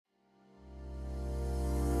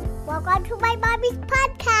Welcome to my mommy's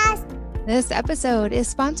podcast. This episode is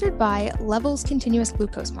sponsored by Levels Continuous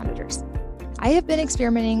Glucose Monitors. I have been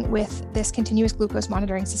experimenting with this continuous glucose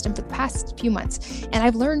monitoring system for the past few months, and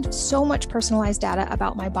I've learned so much personalized data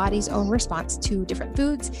about my body's own response to different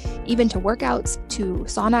foods, even to workouts, to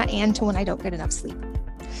sauna, and to when I don't get enough sleep.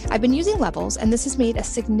 I've been using Levels, and this has made a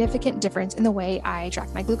significant difference in the way I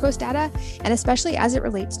track my glucose data, and especially as it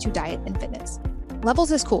relates to diet and fitness.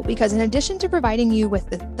 Levels is cool because in addition to providing you with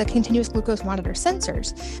the continuous glucose monitor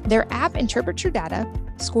sensors, their app interprets your data,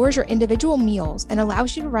 scores your individual meals, and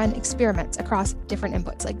allows you to run experiments across different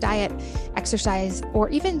inputs like diet, exercise, or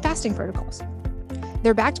even fasting protocols.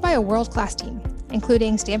 They're backed by a world-class team,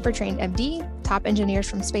 including Stanford-trained MD, top engineers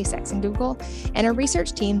from SpaceX and Google, and a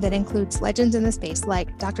research team that includes legends in the space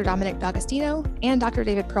like Dr. Dominic D'Agostino and Dr.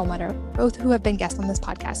 David Perlmutter, both who have been guests on this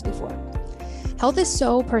podcast before. Health is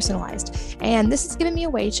so personalized, and this has given me a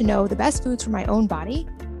way to know the best foods for my own body,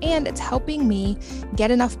 and it's helping me get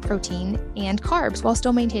enough protein and carbs while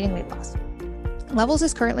still maintaining weight loss. Levels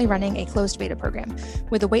is currently running a closed beta program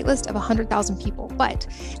with a waitlist of 100,000 people, but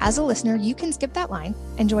as a listener, you can skip that line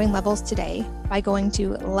and join Levels today by going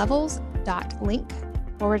to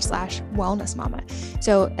levels.link/wellnessmama.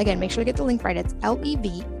 So again, make sure to get the link right. It's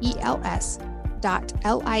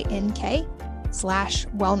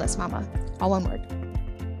levels.link/wellnessmama. All one word.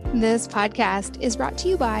 This podcast is brought to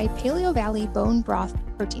you by Paleo Valley Bone Broth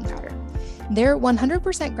Protein Powder. Their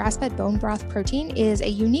 100% grass-fed bone broth protein is a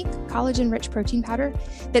unique collagen-rich protein powder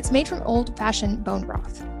that's made from old-fashioned bone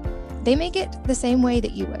broth. They make it the same way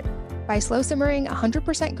that you would, by slow simmering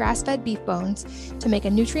 100% grass-fed beef bones to make a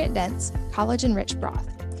nutrient-dense, collagen-rich broth.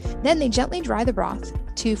 Then they gently dry the broth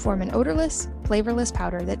to form an odorless, flavorless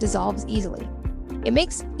powder that dissolves easily. It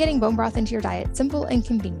makes getting bone broth into your diet simple and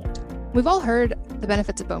convenient. We've all heard the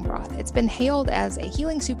benefits of bone broth. It's been hailed as a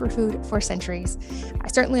healing superfood for centuries.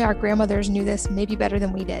 Certainly our grandmothers knew this maybe better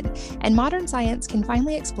than we did, and modern science can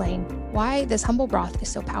finally explain why this humble broth is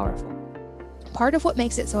so powerful. Part of what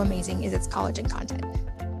makes it so amazing is its collagen content.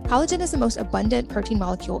 Collagen is the most abundant protein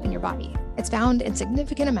molecule in your body. It's found in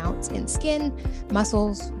significant amounts in skin,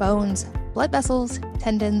 muscles, bones, blood vessels,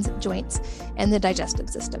 tendons, joints, and the digestive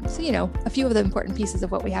system. So, a few of the important pieces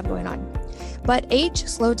of what we have going on. But age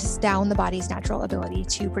slows down the body's natural ability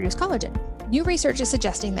to produce collagen. New research is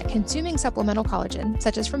suggesting that consuming supplemental collagen,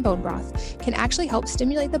 such as from bone broth, can actually help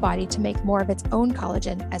stimulate the body to make more of its own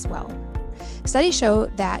collagen as well. Studies show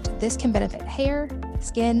that this can benefit hair,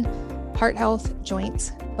 skin, heart health,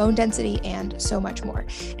 joints, bone density, and so much more.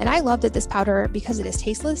 And I love that this powder, because it is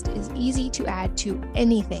tasteless, is easy to add to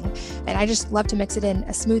anything. And I just love to mix it in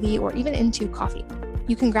a smoothie or even into coffee.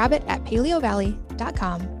 You can grab it at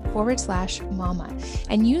paleovalley.com/mama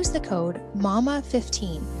and use the code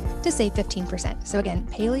MAMA15 to save 15%. So again,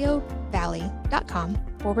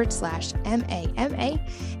 paleovalley.com/MAMA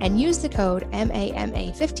and use the code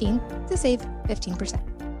MAMA15 to save 15%.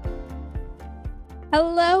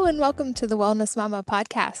 Hello and welcome to the Wellness Mama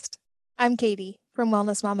podcast. I'm Katy from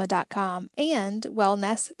wellnessmama.com and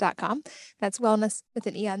wellness.com. That's wellness with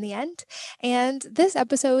an E on the end. And this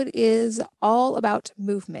episode is all about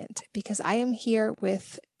movement because I am here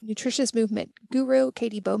with Nutritious Movement guru,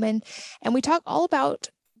 Katy Bowman, and we talk all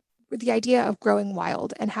about the idea of growing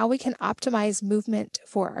wild and how we can optimize movement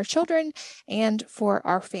for our children and for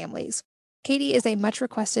our families. Katy is a much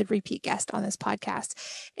requested repeat guest on this podcast,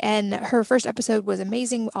 and her first episode was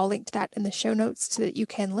amazing. I'll link to that in the show notes so that you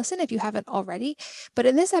can listen if you haven't already. But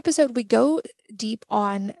in this episode, we go deep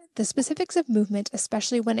on the specifics of movement,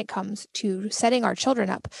 especially when it comes to setting our children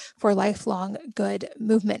up for lifelong good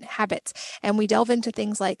movement habits. And we delve into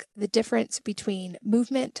things like the difference between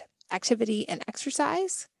movement, activity, and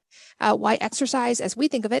exercise, why exercise, as we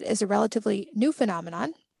think of it, is a relatively new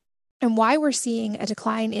phenomenon, and why we're seeing a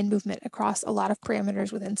decline in movement across a lot of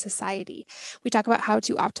parameters within society. We talk about how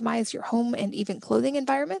to optimize your home and even clothing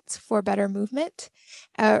environments for better movement,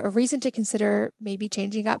 a reason to consider maybe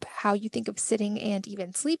changing up how you think of sitting and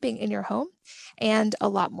even sleeping in your home, and a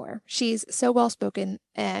lot more. She's so well-spoken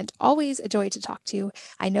and always a joy to talk to.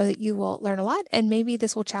 I know that you will learn a lot, and maybe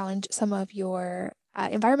this will challenge some of your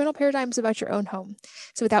environmental paradigms about your own home.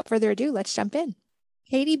 So without further ado, let's jump in.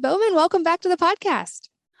 Katy Bowman, welcome back to the podcast.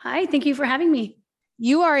 Hi, thank you for having me.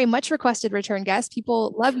 You are a much requested return guest.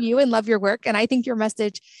 People love you and love your work, and I think your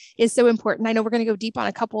message is so important. I know we're going to go deep on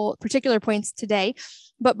a couple particular points today,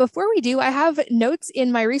 but before we do, I have notes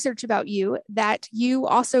in my research about you that you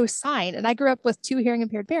also sign, and I grew up with two hearing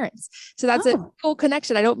impaired parents. So that's a cool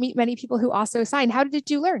connection. I don't meet many people who also sign. How did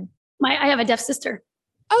you learn? I have a deaf sister.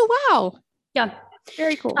 Oh, wow. Yeah.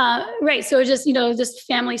 Very cool. Right. So just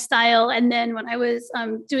family style. And then when I was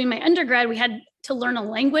doing my undergrad, we had to learn a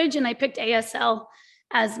language, and I picked ASL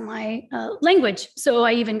as my language. So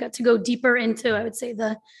I even got to go deeper into, I would say,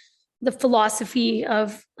 the philosophy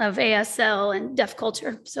of ASL and deaf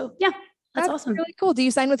culture. So yeah, that's awesome. Really cool. Do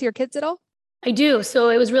you sign with your kids at all? I do. So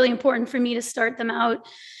it was really important for me to start them out.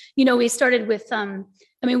 We started with,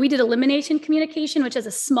 we did elimination communication, which is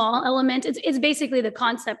a small element. It's basically the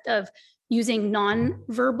concept of using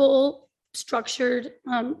nonverbal structured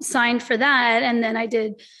sign for that. And then I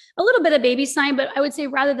did a little bit of baby sign, but I would say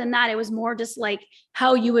rather than that, it was more just like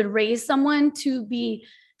how you would raise someone to be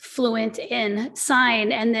fluent in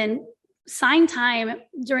sign. And then sign time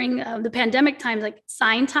during the pandemic times, like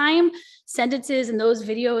sign time sentences and those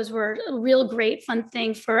videos were a real great fun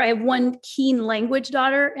thing I have one keen language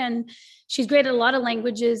daughter, and she's great at a lot of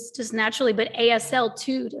languages just naturally, but ASL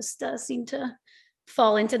too just seemed to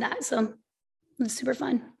fall into that. So it's super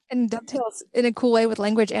fun. And dovetails in a cool way with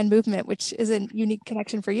language and movement, which is a unique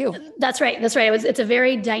connection for you. That's right. It's a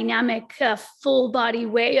very dynamic, full body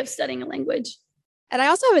way of studying a language. And I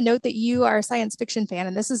also have a note that you are a science fiction fan,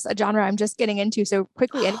 and this is a genre I'm just getting into. So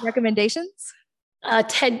quickly, any recommendations?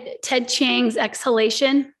 Ted Chiang's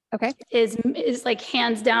Exhalation is like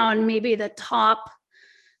hands down maybe the top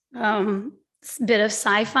bit of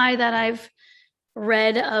sci-fi that I've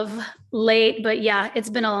read of late. But yeah, it's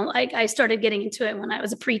been I started getting into it when I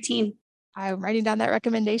was a preteen. I'm writing down that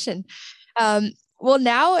recommendation. Well,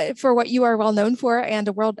 now for what you are well known for and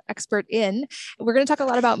a world expert in, we're going to talk a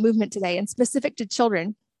lot about movement today and specific to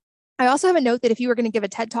children. I also have a note that if you were going to give a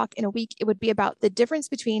TED Talk in a week, it would be about the difference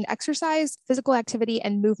between exercise, physical activity,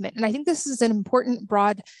 and movement. And I think this is an important,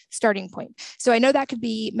 broad starting point. So I know that could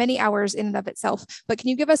be many hours in and of itself, but can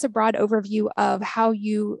you give us a broad overview of how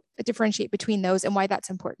you differentiate between those and why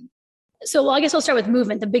that's important? So, I guess I'll start with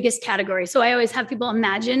movement, the biggest category. So I always have people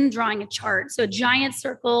imagine drawing a chart. So a giant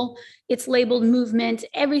circle, it's labeled movement.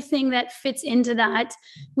 Everything that fits into that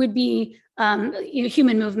would be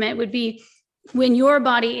human movement would be when your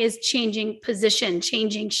body is changing position,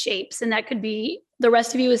 changing shapes. And that could be the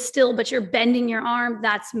rest of you is still, but you're bending your arm.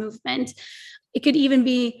 That's movement. It could even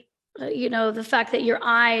be the fact that your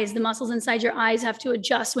eyes, the muscles inside your eyes have to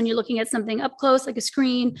adjust when you're looking at something up close, like a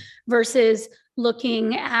screen, versus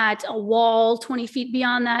looking at a wall 20 feet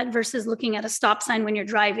beyond that, versus looking at a stop sign when you're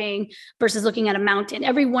driving, versus looking at a mountain.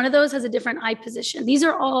 Every one of those has a different eye position. These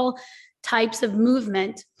are all types of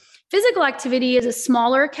movement. Physical activity is a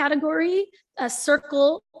smaller category, a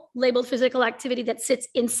circle labeled physical activity that sits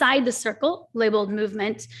inside the circle labeled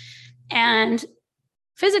movement. And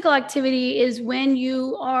physical activity is when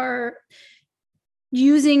you are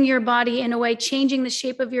using your body in a way, changing the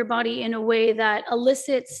shape of your body in a way that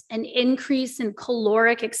elicits an increase in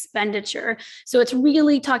caloric expenditure. So it's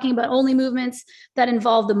really talking about only movements that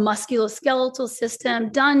involve the musculoskeletal system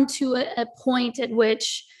done to a point at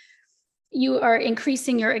which you are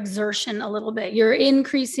increasing your exertion a little bit. You're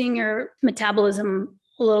increasing your metabolism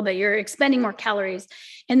a little bit. You're expending more calories.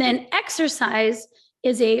 And then exercise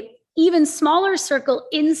is a even smaller circle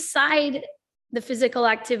inside the physical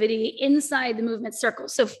activity, inside the movement circle.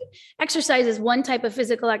 So exercise is one type of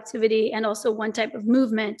physical activity and also one type of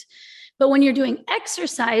movement. But when you're doing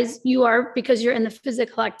exercise, you are, because you're in the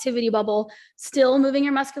physical activity bubble, still moving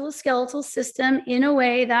your musculoskeletal system in a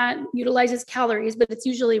way that utilizes calories, but it's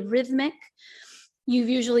usually rhythmic. You've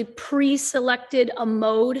usually pre-selected a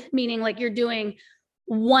mode, meaning like you're doing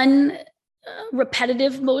one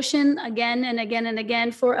repetitive motion again and again and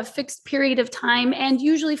again for a fixed period of time, and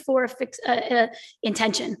usually for a fixed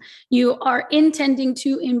intention. You are intending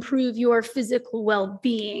to improve your physical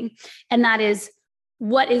well-being, and that is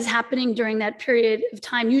what is happening during that period of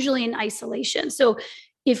time, usually in isolation. So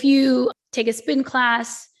if you take a spin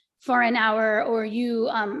class for an hour, or you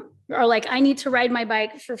are like, I need to ride my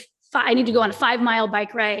bike I need to go on a 5-mile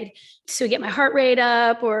bike ride to get my heart rate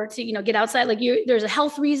up, or to, get outside. Like there's a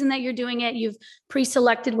health reason that you're doing it. You've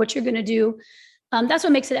pre-selected what you're going to do. That's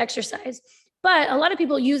what makes it exercise. But a lot of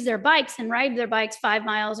people use their bikes and ride their bikes 5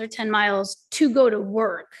 miles or 10 miles to go to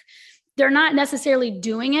work. They're not necessarily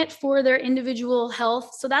doing it for their individual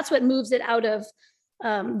health. So that's what moves it out of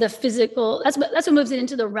the physical, that's what moves it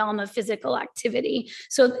into the realm of physical activity.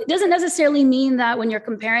 So it doesn't necessarily mean that when you're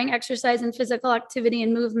comparing exercise and physical activity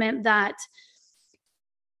and movement, that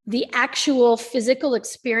the actual physical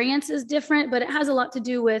experience is different, but it has a lot to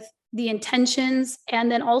do with the intentions.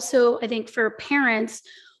 And then also, I think for parents,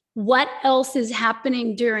 what else is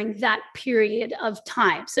happening during that period of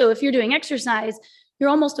time. So if you're doing exercise, you're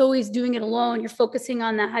almost always doing it alone. You're focusing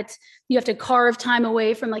on that. You have to carve time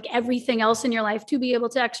away from like everything else in your life to be able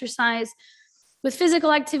to exercise. With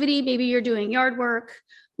physical activity, maybe you're doing yard work,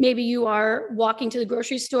 maybe you are walking to the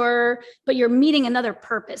grocery store, but you're meeting another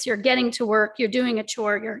purpose. You're getting to work, you're doing a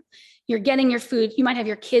chore, you're getting your food. You might have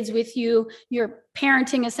your kids with you, you're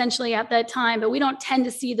parenting essentially at that time, but we don't tend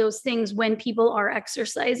to see those things when people are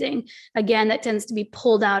exercising. Again, that tends to be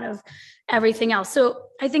pulled out of everything else. So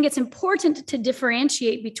I think it's important to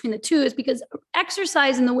differentiate between the two, is because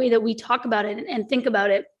exercise in the way that we talk about it and think about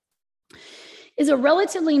it is a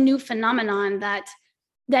relatively new phenomenon that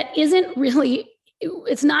isn't really,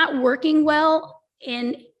 it's not working well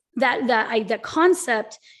in that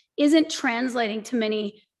concept isn't translating to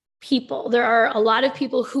many people. There are a lot of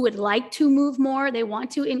people who would like to move more. They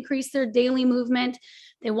want to increase their daily movement.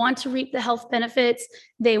 They want to reap the health benefits.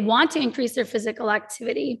 They want to increase their physical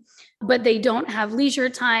activity, but they don't have leisure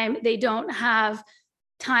time. They don't have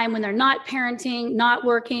time when they're not parenting, not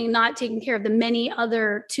working, not taking care of the many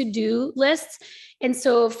other to-do lists. And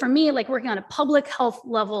so for me, like working on a public health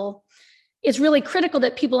level, it's really critical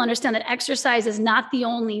that people understand that exercise is not the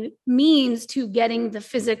only means to getting the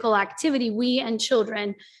physical activity we and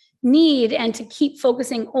children need, and to keep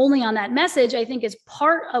focusing only on that message, I think is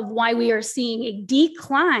part of why we are seeing a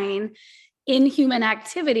decline in human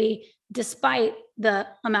activity, despite the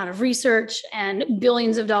amount of research and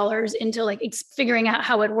billions of dollars into like figuring out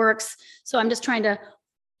how it works. So I'm just trying to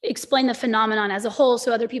explain the phenomenon as a whole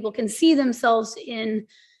so other people can see themselves in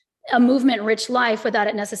a movement-rich life without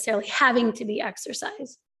it necessarily having to be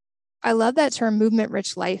exercise. I love that term,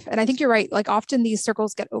 movement-rich life. And I think you're right. Like often these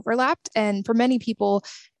circles get overlapped. And for many people,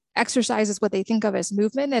 exercise is what they think of as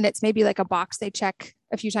movement. And it's maybe like a box they check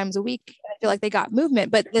a few times a week. I feel like they got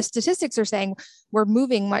movement, but the statistics are saying we're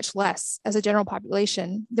moving much less as a general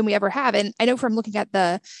population than we ever have. And I know from looking at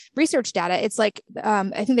the research data, it's like,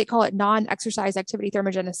 I think they call it non-exercise activity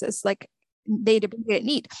thermogenesis, like they abbreviate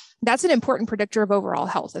NEAT. That's an important predictor of overall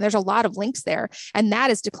health. And there's a lot of links there, and that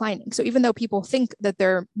is declining. So even though people think that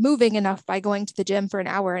they're moving enough by going to the gym for an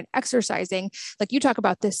hour and exercising, like you talk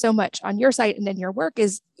about this so much on your site and in your work,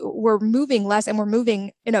 is we're moving less, and we're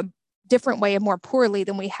moving in a different way and more poorly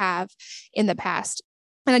than we have in the past.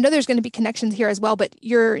 And I know there's going to be connections here as well, but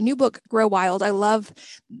your new book, Grow Wild, I love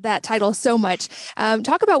that title so much.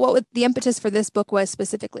 Talk about what the impetus for this book was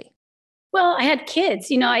specifically. Well, I had kids.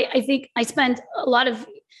 I think I spent a lot of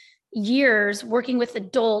years working with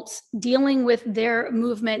adults, dealing with their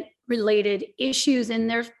movement related issues in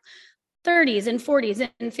their 30s and 40s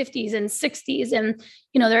and 50s and 60s. And,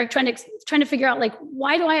 they're trying to figure out, like,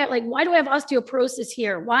 why do I have osteoporosis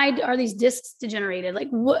here? Why are these discs degenerated? Like,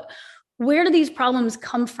 where do these problems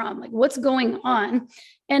come from? Like, what's going on?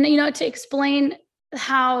 And, to explain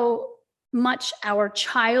how much our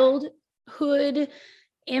childhood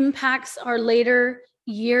impacts our later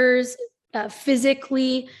years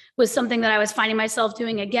physically was something that I was finding myself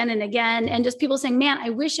doing again and again. And just people saying, man,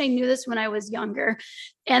 I wish I knew this when I was younger.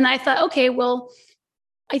 And I thought, okay, well,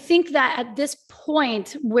 I think that at this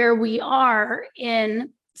point where we are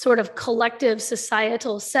in sort of collective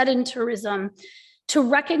societal sedentarism, to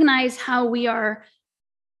recognize how we are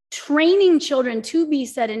training children to be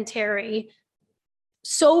sedentary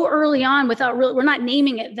so early on we're not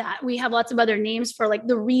naming it that. We have lots of other names for like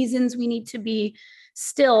the reasons we need to be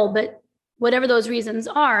still, but whatever those reasons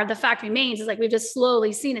are, the fact remains is like we've just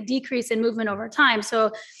slowly seen a decrease in movement over time.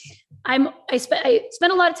 So I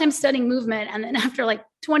spent a lot of time studying movement, and then after like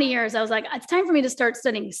 20 years, I was like, it's time for me to start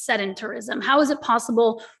studying sedentarism. How is it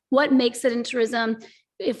possible? What makes sedentarism?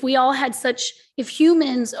 If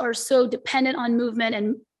humans are so dependent on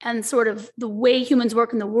movement and sort of the way humans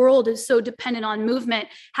work in the world is so dependent on movement,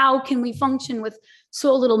 how can we function with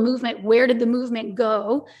so little movement? Where did the movement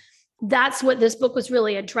go? That's what this book was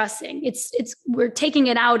really addressing. We're taking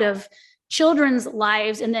it out of children's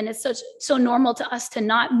lives, and then it's so normal to us to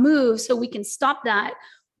not move, so we can stop that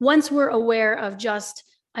once we're aware of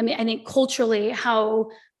I think culturally how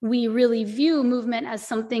we really view movement as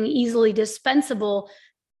something easily dispensable,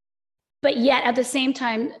 but yet at the same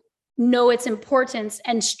time know its importance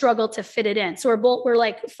and struggle to fit it in. So we're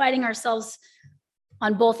like fighting ourselves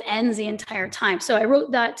on both ends the entire time. So I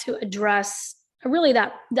wrote that to address really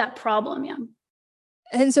that problem. Yeah.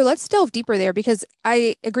 And so let's delve deeper there, because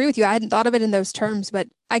I agree with you. I hadn't thought of it in those terms, but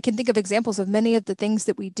I can think of examples of many of the things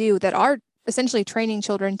that we do that are essentially training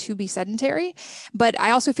children to be sedentary. But I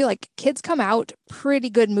also feel like kids come out pretty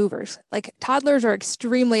good movers. Like toddlers are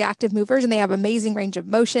extremely active movers, and they have amazing range of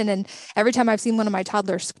motion. And every time I've seen one of my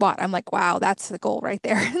toddlers squat, I'm like, wow, that's the goal right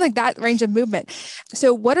there. Like that range of movement.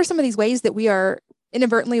 So what are some of these ways that we are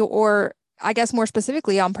inadvertently, or I guess more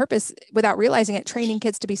specifically on purpose, without realizing it, training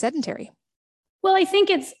kids to be sedentary? Well, I think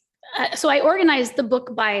so I organized the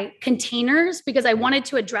book by containers because I wanted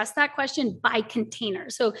to address that question by container.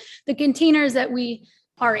 So the containers that we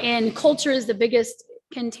are in. Culture is the biggest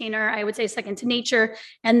container, I would say, second to nature.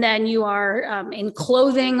 And then you are in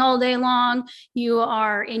clothing all day long. You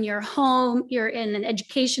are in your home. You're in an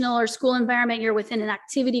educational or school environment. You're within an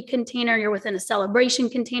activity container. You're within a celebration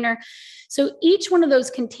container. So each one of those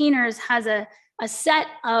containers has a set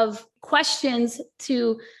of questions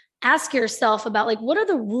to ask yourself about, like, what are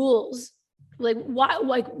the rules? Like, why,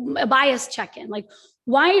 like a bias check-in, like,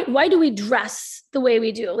 why do we dress the way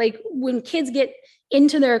we do? Like, when kids get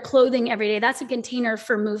into their clothing every day, that's a container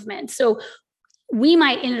for movement. So we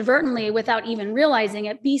might inadvertently, without even realizing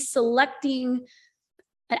it, be selecting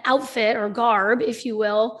an outfit or garb, if you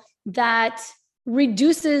will, that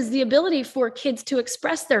reduces the ability for kids to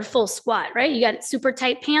express their full squat, right? You got super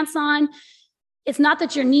tight pants on. It's not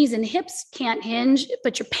that your knees and hips can't hinge,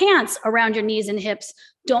 but your pants around your knees and hips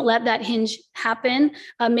don't let that hinge happen.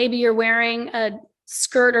 Maybe you're wearing a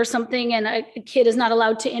skirt or something and a kid is not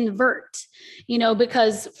allowed to invert,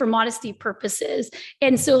 because for modesty purposes.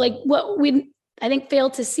 And so, like, what we, I think, fail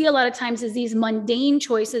to see a lot of times is these mundane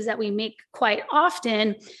choices that we make quite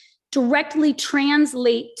often directly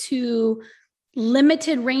translate to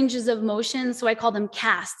limited ranges of motion. So I call them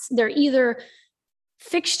casts. They're either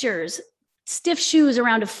fixtures, stiff shoes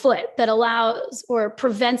around a foot that allows or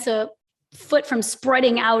prevents a foot from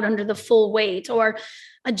spreading out under the full weight, or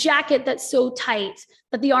a jacket that's so tight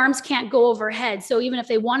that the arms can't go overhead. So even if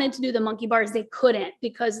they wanted to do the monkey bars, they couldn't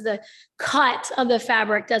because the cut of the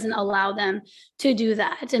fabric doesn't allow them to do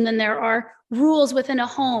that. And then there are rules within a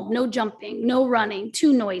home: no jumping, no running,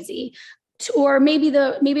 too noisy. Or maybe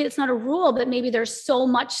it's not a rule, but maybe there's so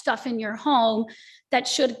much stuff in your home that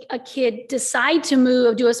should a kid decide to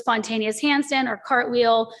move, do a spontaneous handstand or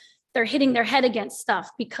cartwheel, they're hitting their head against stuff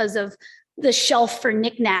because of the shelf for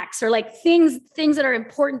knickknacks, or like things that are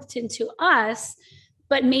important to us,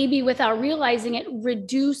 but maybe without realizing it,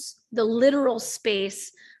 reduce the literal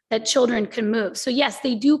space that children can move. So yes,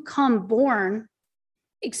 they do come born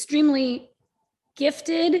extremely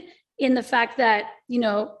gifted in the fact that,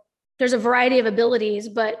 there's a variety of abilities,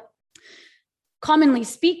 but commonly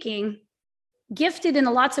speaking, gifted in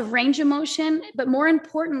lots of range of motion, but more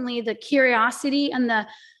importantly, the curiosity and the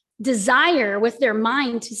desire with their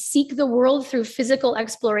mind to seek the world through physical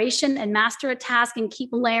exploration and master a task and keep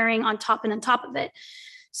layering on top and on top of it.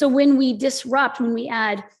 So when we disrupt, when we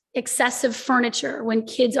add excessive furniture, when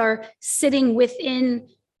kids are sitting within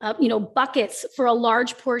buckets for a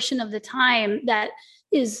large portion of the time, that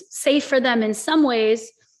is safe for them in some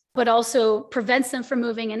ways, but also prevents them from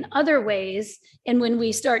moving in other ways. And when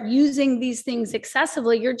we start using these things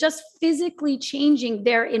excessively, you're just physically changing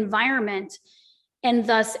their environment and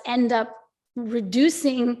thus end up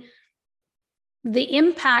reducing the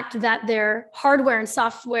impact that their hardware and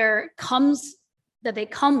software that they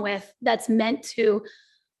come with, that's meant to,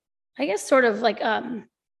 I guess, sort of like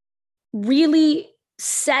really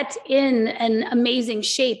set in an amazing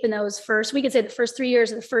shape in those first, we could say the first 3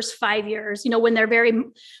 years or the first 5 years, when they're very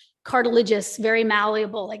cartilaginous, very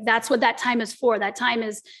malleable. Like, that's what that time is for. That time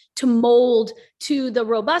is to mold to the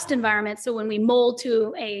robust environment. So when we mold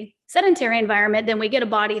to a sedentary environment, then we get a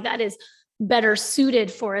body that is better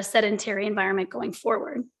suited for a sedentary environment going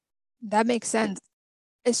forward. That makes sense.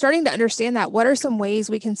 And starting to understand that, what are some ways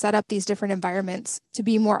we can set up these different environments to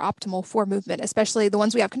be more optimal for movement, especially the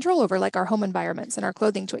ones we have control over, like our home environments and our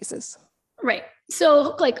clothing choices? Right.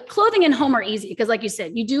 So like clothing and home are easy because, like you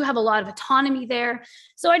said, you do have a lot of autonomy there.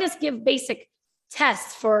 So I just give basic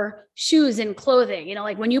tests for shoes and clothing.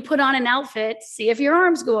 Like when you put on an outfit, see if your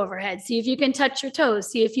arms go overhead, see if you can touch your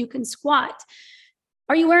toes, see if you can squat.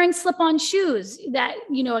 Are you wearing slip-on shoes that,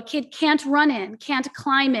 a kid can't run in, can't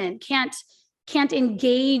climb in, can't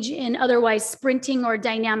engage in otherwise sprinting or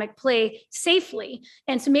dynamic play safely?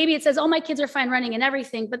 And so maybe it says, oh, my kids are fine running and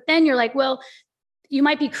everything. But then you're like, well, you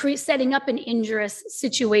might be setting up an injurious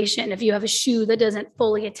situation if you have a shoe that doesn't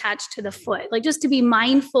fully attach to the foot. Like, just to be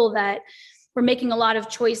mindful that we're making a lot of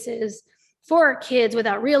choices for our kids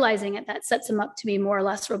without realizing it, that sets them up to be more or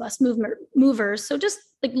less robust movers. So just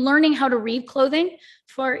like learning how to read clothing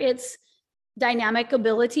for its dynamic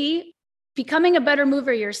ability. Becoming a better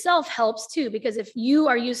mover yourself helps too, because if you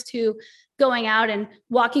are used to going out and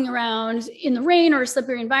walking around in the rain or a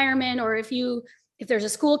slippery environment, or if there's a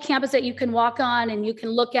school campus that you can walk on and you can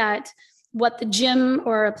look at what the gym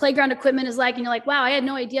or a playground equipment is like, and you're like, wow, I had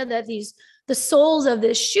no idea that the soles of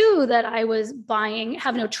this shoe that I was buying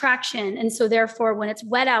have no traction. And so therefore, when it's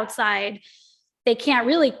wet outside, they can't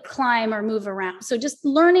really climb or move around. So just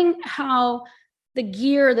learning how the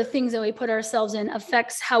gear, the things that we put ourselves in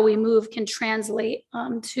affects how we move can translate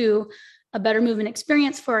to a better movement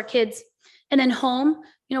experience for our kids. And then home,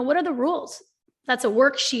 what are the rules? that's a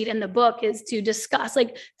worksheet in the book, is to discuss,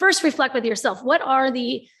 like, first reflect with yourself. What are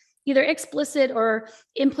the either explicit or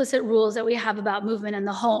implicit rules that we have about movement in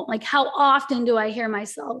the home? Like, how often do I hear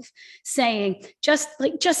myself saying, just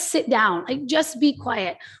sit down, like, just be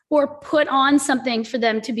quiet, or put on something for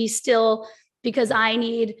them to be still because I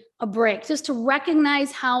need a break? Just to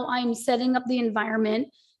recognize how I'm setting up the environment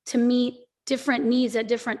to meet different needs at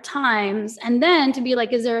different times. And then to be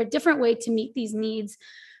like, is there a different way to meet these needs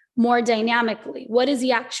more dynamically? What is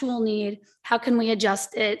the actual need? How can we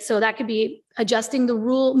adjust it? So that could be adjusting the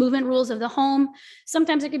movement rules of the home.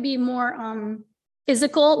 Sometimes it could be more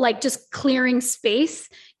physical, like just clearing space,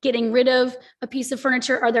 getting rid of a piece of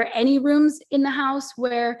furniture. Are there any rooms in the house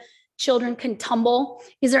where children can tumble?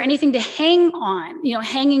 Is there anything to hang on?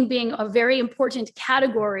 Hanging being a very important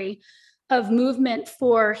category of movement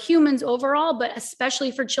for humans overall, but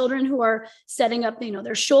especially for children who are setting up,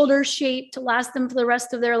 their shoulder shape to last them for the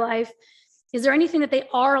rest of their life. Is there anything that they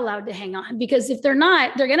are allowed to hang on? Because if they're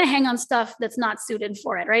not, they're going to hang on stuff that's not suited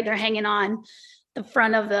for it, right? They're hanging on the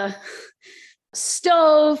front of the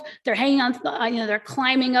stove. They're hanging on, they're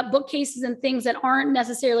climbing up bookcases and things that aren't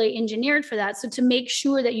necessarily engineered for that. So to make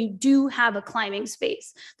sure that you do have a climbing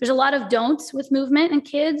space. There's a lot of don'ts with movement and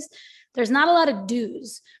kids. There's not a lot of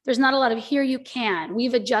do's. There's not a lot of here you can.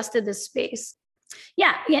 We've adjusted this space.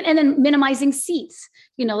 Yeah. And then minimizing seats.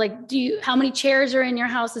 Like, how many chairs are in your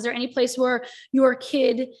house? Is there any place where your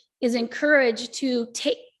kid is encouraged to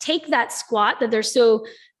take that squat that they're so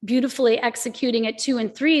beautifully executing at 2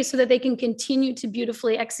 and 3, so that they can continue to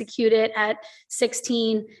beautifully execute it at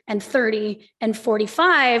 16 and 30 and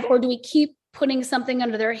 45? Or do we keep putting something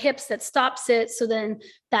under their hips that stops it, so then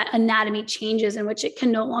that anatomy changes in which it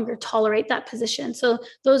can no longer tolerate that position? So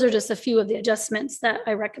those are just a few of the adjustments that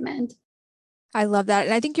I recommend. I love that.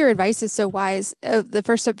 And I think your advice is so wise. The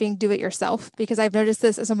first step being do it yourself, because I've noticed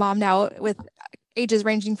this as a mom now with ages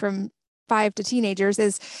ranging from 5 to teenagers,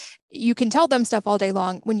 is you can tell them stuff all day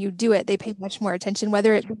long. When you do it, they pay much more attention,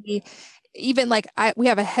 whether it be even like we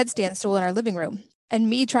have a headstand stool in our living room. And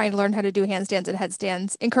me trying to learn how to do handstands and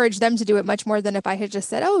headstands encourage them to do it much more than if I had just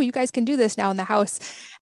said, oh, you guys can do this now in the house.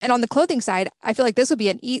 And on the clothing side, I feel like this would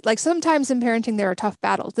be like sometimes in parenting, there are tough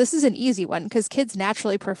battles. This is an easy one because kids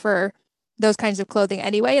naturally prefer those kinds of clothing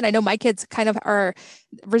anyway. And I know my kids kind of are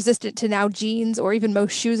resistant to now jeans or even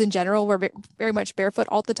most shoes in general. We're very much barefoot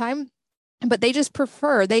all the time. But they just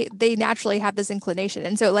prefer, they naturally have this inclination.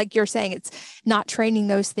 And so like you're saying, it's not training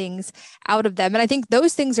those things out of them. And I think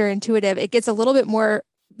those things are intuitive. It gets a little bit more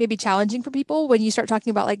maybe challenging for people when you start talking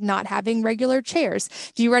about like not having regular chairs.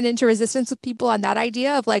 Do you run into resistance with people on that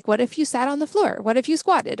idea of like, what if you sat on the floor? What if you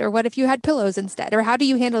squatted? Or what if you had pillows instead? Or how do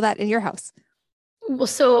you handle that in your house? Well,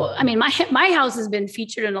 so, I mean, my house has been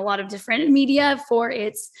featured in a lot of different media for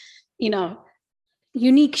its,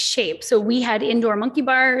 unique shape. So we had indoor monkey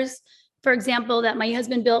bars, for example, that my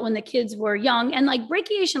husband built when the kids were young. And like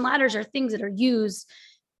brachiation ladders are things that are used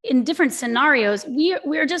in different scenarios.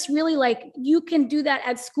 We're just really like, you can do that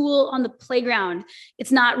at school on the playground.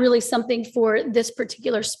 It's not really something for this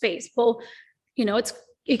particular space. Well,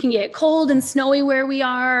 it can get cold and snowy where we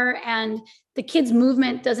are, and the kids'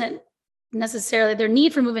 movement doesn't necessarily, their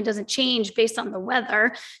need for movement doesn't change based on the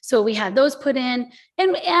weather. So we had those put in,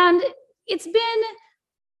 and it's been,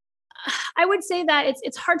 I would say that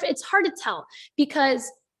it's hard to tell, because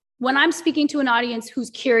when I'm speaking to an audience who's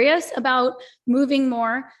curious about moving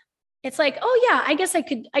more, it's like, oh yeah, I guess I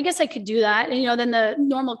could do that. And, then the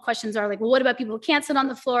normal questions are like, well, what about people who can't sit on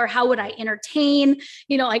the floor? How would I entertain?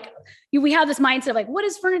 We have this mindset of like, what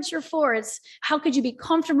is furniture for? It's how could you be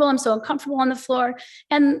comfortable? I'm so uncomfortable on the floor.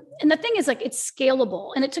 And the thing is like, it's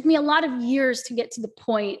scalable. And it took me a lot of years to get to the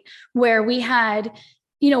point where we had,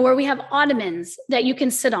 where we have ottomans that you can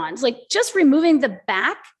sit on. It's like just removing the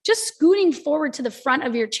back, just scooting forward to the front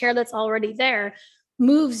of your chair that's already there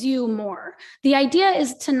moves you more. The idea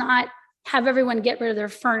is to not have everyone get rid of their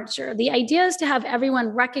furniture. The idea is to have everyone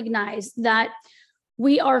recognize that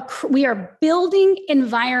we are building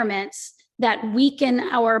environments that weaken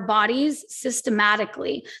our bodies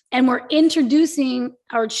systematically. And we're introducing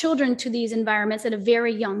our children to these environments at a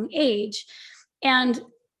very young age. And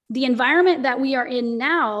the environment that we are in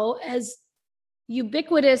now, as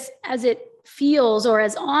ubiquitous as it feels or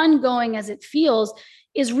as ongoing as it feels,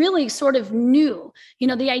 is really sort of new.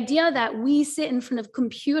 The idea that we sit in front of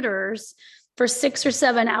computers for 6 or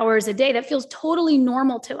 7 hours a day, that feels totally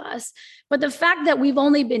normal to us. But the fact that we've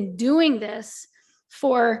only been doing this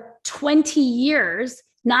for 20 years,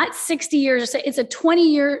 not 60 years, it's a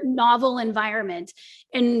 20-year novel environment.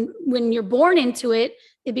 And when you're born into it,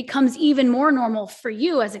 it becomes even more normal for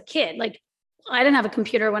you as a kid. Like, I didn't have a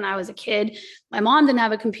computer when I was a kid. My mom didn't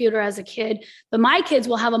have a computer as a kid, but my kids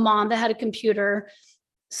will have a mom that had a computer.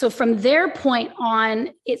 So from their point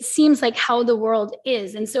on, it seems like how the world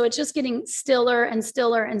is. And so it's just getting stiller and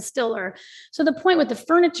stiller and stiller. So the point with the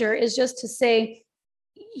furniture is just to say,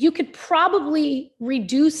 you could probably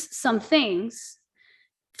reduce some things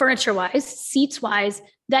furniture wise, seats wise,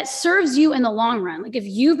 that serves you in the long run. Like if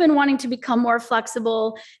you've been wanting to become more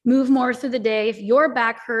flexible, move more through the day, if your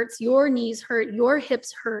back hurts, your knees hurt, your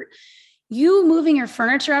hips hurt, you moving your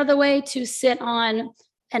furniture out of the way to sit on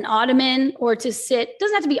an ottoman or to sit,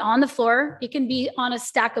 doesn't have to be on the floor. It can be on a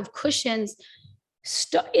stack of cushions,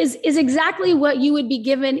 is exactly what you would be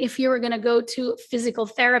given if you were going to go to physical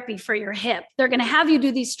therapy for your hip. They're going to have you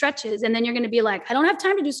do these stretches. And then you're going to be like, I don't have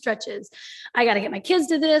time to do stretches. I got to get my kids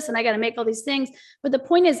to this and I got to make all these things. But the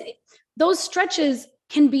point is, those stretches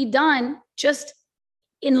can be done just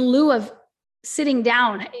in lieu of sitting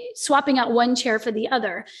down, swapping out one chair for the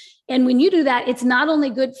other. And when you do that, it's not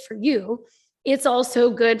only good for you, it's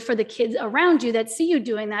also good for the kids around you that see you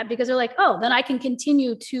doing that, because they're like, oh, then I can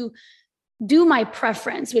continue to do my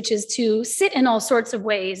preference, which is to sit in all sorts of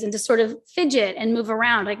ways and to sort of fidget and move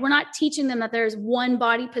around. Like we're not teaching them that there's one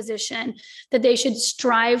body position that they should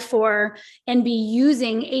strive for and be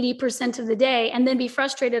using 80% of the day, and then be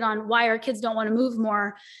frustrated on why our kids don't want to move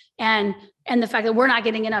more and the fact that we're not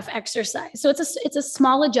getting enough exercise. So it's a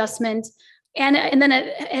small adjustment. And then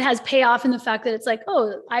it has payoff in the fact that it's like,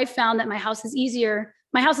 oh, I found that my house is easier.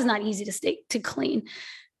 My house is not easy to clean,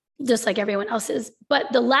 just like everyone else's.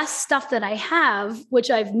 But the less stuff that I have,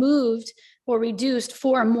 which I've moved or reduced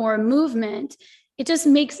for more movement, it just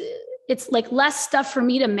makes it's like less stuff for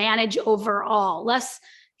me to manage overall, less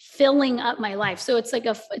filling up my life. So it's like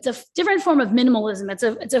it's a different form of minimalism.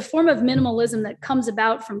 It's a form of minimalism that comes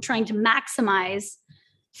about from trying to maximize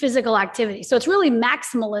physical activity. So it's really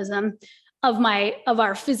maximalism of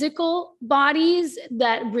our physical bodies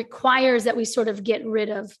that requires that we sort of get rid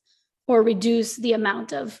of or reduce the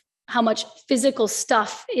amount of how much physical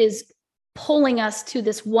stuff is pulling us to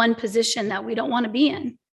this one position that we don't want to be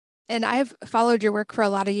in. And I've followed your work for a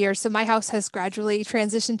lot of years. So my house has gradually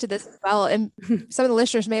transitioned to this as well. And some of the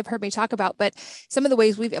listeners may have heard me talk about, but some of the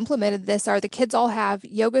ways we've implemented this are the kids all have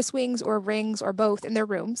yoga swings or rings or both in their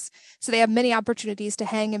rooms. So they have many opportunities to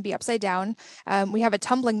hang and be upside down. We have a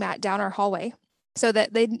tumbling mat down our hallway, so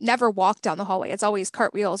that they never walk down the hallway. It's always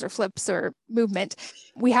cartwheels or flips or movement.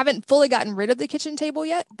 We haven't fully gotten rid of the kitchen table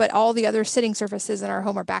yet, but all the other sitting surfaces in our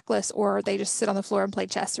home are backless, or they just sit on the floor and play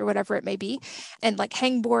chess or whatever it may be. And like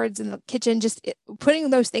hang boards in the kitchen, putting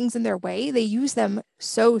those things in their way, they use them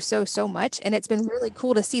so much. And it's been really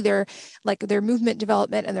cool to see their movement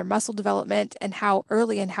development and their muscle development, and how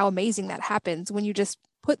early and how amazing that happens when you just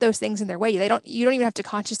put those things in their way. You don't even have to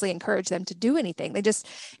consciously encourage them to do anything. They just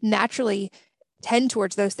naturally tend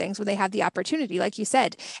towards those things when they have the opportunity, like you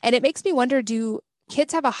said. And it makes me wonder, do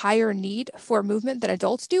kids have a higher need for movement than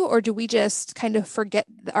adults do, or do we just kind of forget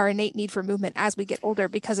our innate need for movement as we get older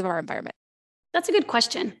because of our environment? That's a good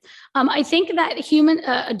question. I think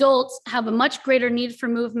that adults have a much greater need for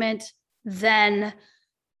movement than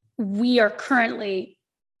we are currently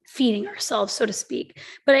feeding ourselves, so to speak.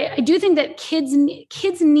 But I do think that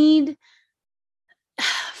kids need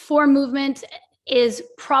for movement is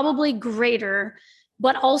probably greater,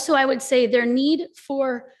 but also I would say their need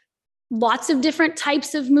for lots of different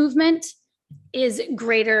types of movement is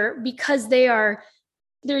greater, because they're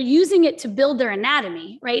using it to build their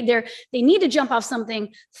anatomy, right? They need to jump off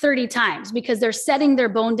something 30 times because they're setting their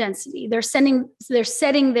bone density. They're setting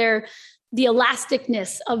the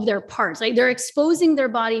elasticness of their parts. Like they're exposing their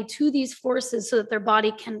body to these forces so that their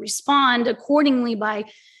body can respond accordingly by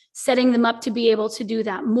setting them up to be able to do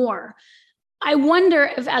that more. I wonder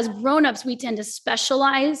if as grownups, we tend to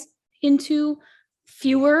specialize into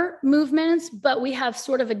fewer movements, but we have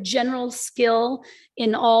sort of a general skill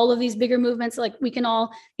in all of these bigger movements. Like we can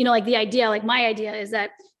all, like the idea, like my idea is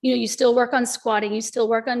that, you still work on squatting, you still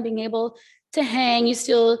work on being able to hang, you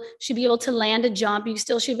still should be able to land a jump, you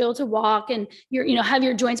still should be able to walk, and have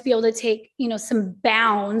your joints be able to take, some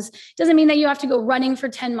bounds. Doesn't mean that you have to go running for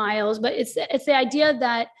 10 miles, but it's the idea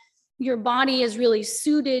that your body is really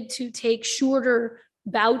suited to take shorter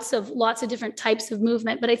bouts of lots of different types of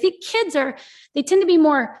movement. But I think kids they tend to be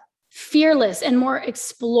more fearless and more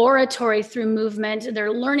exploratory through movement.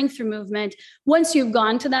 They're learning through movement. Once you've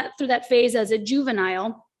gone through that phase as a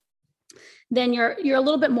juvenile, then you're a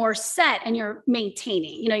little bit more set and you're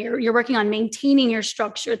maintaining, you're working on maintaining your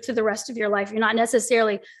structure through the rest of your life. You're not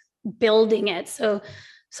necessarily building it.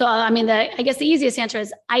 So, I mean, I guess the easiest answer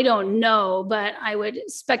is I don't know, but I would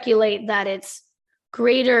speculate that it's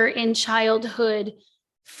greater in childhood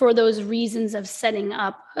for those reasons of setting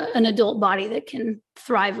up an adult body that can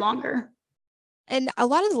thrive longer. And a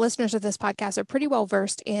lot of the listeners of this podcast are pretty well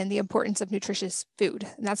versed in the importance of nutritious food.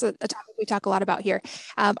 And that's a topic we talk a lot about here.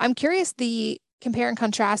 I'm curious the compare and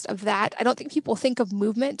contrast of that. I don't think people think of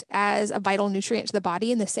movement as a vital nutrient to the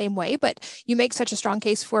body in the same way, but you make such a strong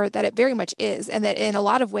case for it that it very much is. And that in a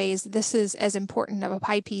lot of ways, this is as important of a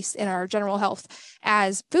pie piece in our general health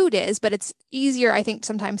as food is, but it's easier, I think,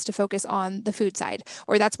 sometimes to focus on the food side,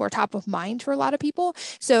 or that's more top of mind for a lot of people.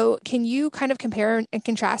 So can you kind of compare and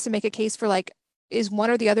contrast and make a case for like, is one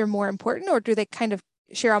or the other more important, or do they kind of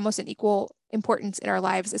share almost an equal importance in our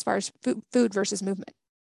lives as far as food versus movement?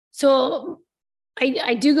 So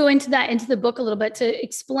I do go into the book a little bit to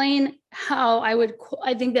explain how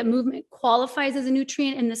I think that movement qualifies as a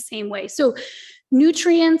nutrient in the same way. So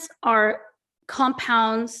nutrients are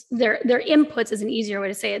compounds, they're inputs is an easier way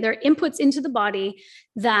to say it. They're inputs into the body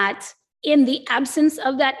that in the absence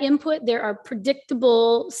of that input, there are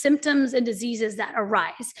predictable symptoms and diseases that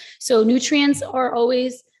arise. So nutrients are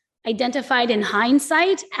always identified in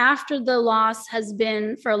hindsight after the loss has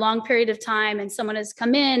been for a long period of time, and someone has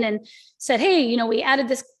come in and said, hey, we added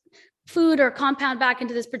this food or compound back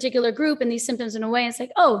into this particular group and these symptoms in a way. It's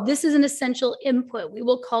like, oh, this is an essential input. We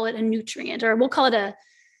will call it a nutrient, or we'll call it a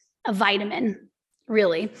vitamin,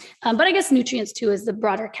 really. But I guess nutrients too is the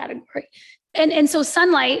broader category. And so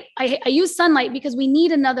sunlight, I use sunlight because we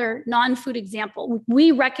need another non-food example.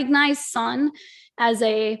 We recognize sun as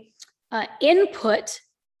a input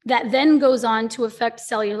that then goes on to affect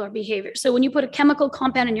cellular behavior. So when you put a chemical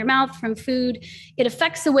compound in your mouth from food, it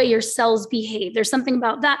affects the way your cells behave. There's something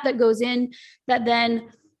about that goes in that then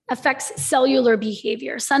affects cellular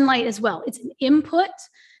behavior. Sunlight as well. It's an input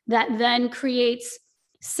that then creates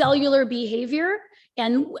cellular behavior.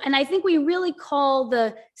 And I think we really call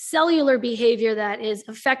the cellular behavior that is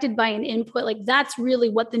affected by an input, like that's really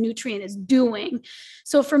what the nutrient is doing.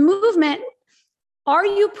 So for movement, are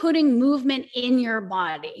you putting movement in your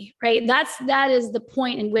body, right? That is the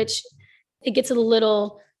point in which it gets a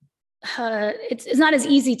little, it's not as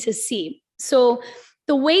easy to see. So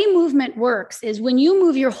the way movement works is when you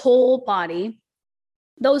move your whole body,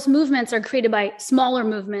 those movements are created by smaller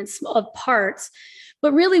movements of parts.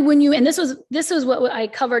 But really and this was what I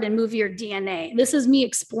covered in Move Your DNA. This is me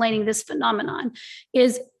explaining this phenomenon,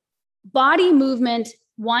 is body movement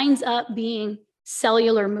winds up being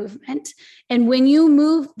cellular movement. And when you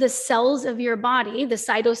move the cells of your body, the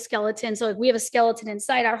cytoskeleton, so like we have a skeleton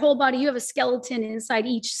inside our whole body, you have a skeleton inside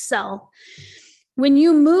each cell. When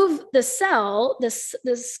you move the cell, the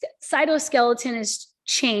cytoskeleton is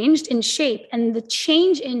changed in shape, and the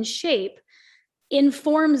change in shape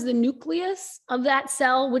informs the nucleus of that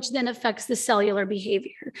cell, which then affects the cellular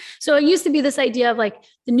behavior. So it used to be this idea of like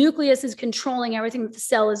the nucleus is controlling everything that the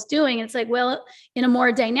cell is doing. And it's like, well, in a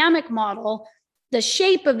more dynamic model, the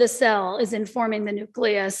shape of the cell is informing the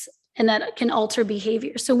nucleus, and that can alter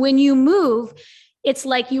behavior. So when you move, it's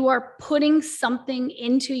like you are putting something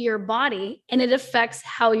into your body and it affects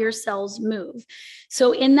how your cells move.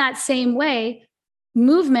 So in that same way,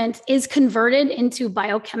 movement is converted into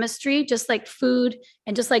biochemistry, just like food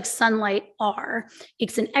and just like sunlight are.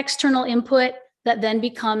 It's an external input that then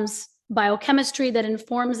becomes biochemistry that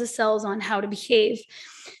informs the cells on how to behave.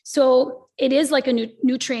 So it is like a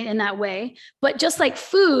nutrient in that way. But just like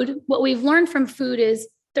food, what we've learned from food is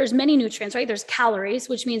there's many nutrients, right? There's calories,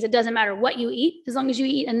 which means it doesn't matter what you eat. As long as you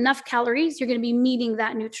eat enough calories, you're going to be meeting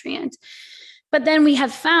that nutrient. But then we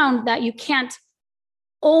have found that you can't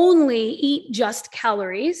only eat just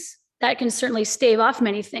calories. That can certainly stave off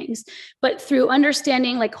many things, but through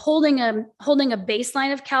understanding, like holding a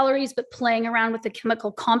baseline of calories, but playing around with the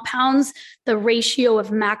chemical compounds, the ratio of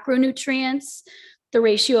macronutrients, the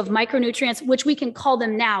ratio of micronutrients, which we can call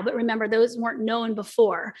them now, but remember, those weren't known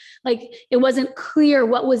before. Like it wasn't clear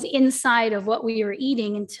what was inside of what we were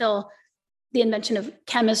eating until the invention of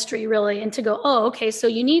chemistry, really, and to go, oh, okay, so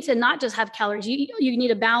you need to not just have calories, you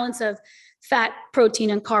need a balance of fat, protein,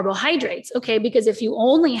 and carbohydrates. Okay, because if you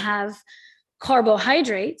only have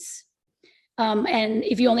carbohydrates, and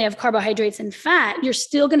if you only have carbohydrates and fat, you're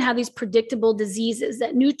still going to have these predictable diseases.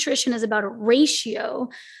 That nutrition is about a ratio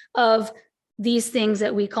of these things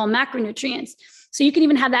that we call macronutrients. So you can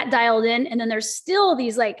even have that dialed in, and then there's still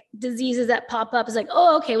these like diseases that pop up. It's like,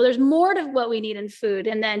 oh, okay, well, there's more to what we need in food.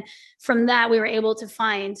 And then from that, we were able to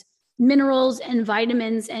find minerals and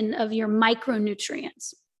vitamins and of your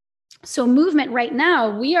micronutrients. So movement right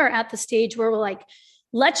now, we are at the stage where we're like,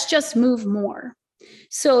 let's just move more.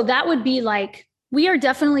 So that would be like, we are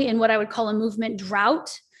definitely in what I would call a movement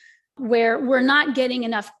drought, where we're not getting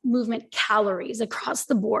enough movement calories across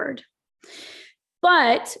the board.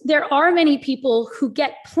 But there are many people who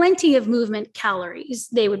get plenty of movement calories.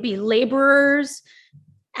 They would be laborers,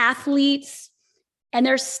 athletes, and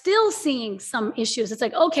they're still seeing some issues. It's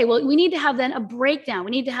like, okay, well, we need to have then a breakdown.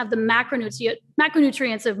 We need to have the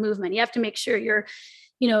macronutrients of movement. You have to make sure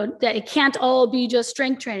that it can't all be just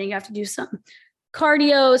strength training. You have to do some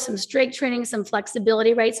cardio, some strength training, some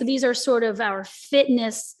flexibility, right? So these are sort of our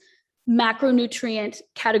fitness macronutrient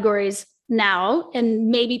categories now. And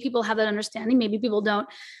maybe people have that understanding, maybe people don't.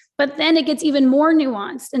 But then it gets even more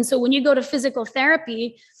nuanced. And so when you go to physical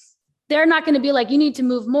therapy, they're not going to be like, you need to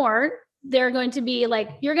move more. They're going to be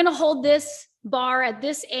like, you're going to hold this bar at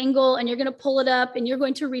this angle and you're going to pull it up and you're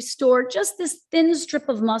going to restore just this thin strip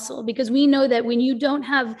of muscle, because we know that when you don't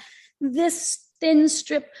have this thin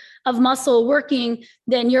strip of muscle working,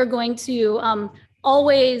 then you're going to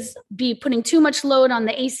always be putting too much load on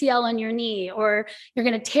the ACL on your knee, or you're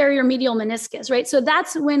going to tear your medial meniscus, right? So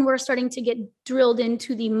that's when we're starting to get drilled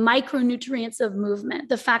into the micronutrients of movement,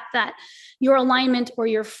 the fact that your alignment or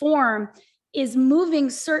your form is moving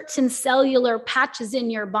certain cellular patches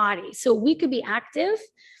in your body. So we could be active,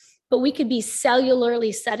 but we could be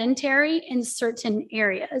cellularly sedentary in certain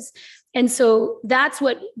areas. And so that's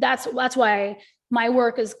why my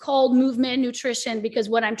work is called movement nutrition, because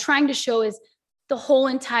what I'm trying to show is the whole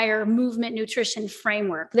entire movement nutrition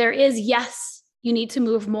framework. There is, yes, you need to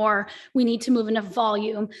move more. We need to move enough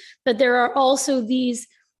volume, but there are also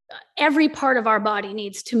every part of our body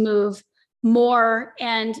needs to move more,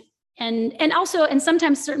 and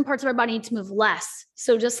sometimes certain parts of our body need to move less.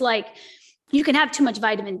 So just like you can have too much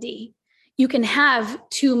vitamin D, you can have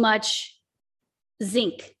too much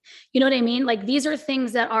zinc. You know what I mean? Like these are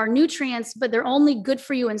things that are nutrients, but they're only good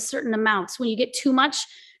for you in certain amounts. When you get too much,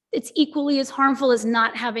 it's equally as harmful as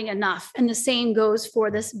not having enough. And the same goes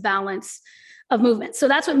for this balance of movement. So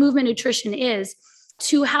that's what movement nutrition is.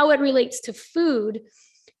 To how it relates to food,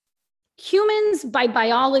 humans by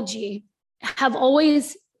biology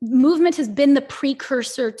movement has been the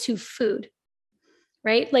precursor to food,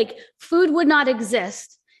 right? Like food would not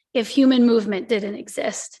exist if human movement didn't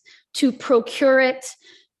exist. To procure it,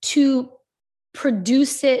 to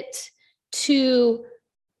produce it, to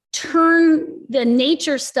turn the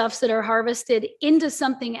nature stuffs that are harvested into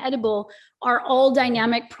something edible are all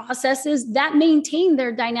dynamic processes that maintain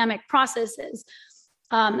their dynamic processes.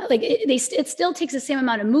 It still takes the same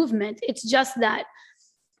amount of movement. It's just that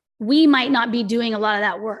we might not be doing a lot of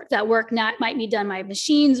that work. That work might be done by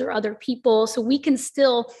machines or other people. So we can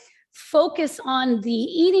still focus on the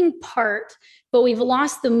eating part, but we've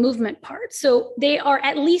lost the movement part. So they are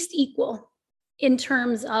at least equal in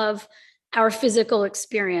terms of our physical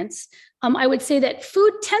experience. I would say that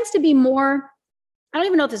food tends to be more, I don't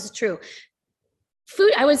even know if this is true.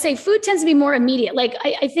 I would say food tends to be more immediate. Like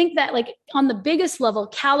I think that like on the biggest level,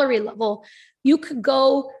 calorie level, you could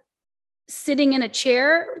go sitting in a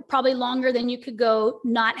chair probably longer than you could go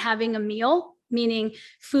not having a meal, meaning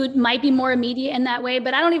food might be more immediate in that way.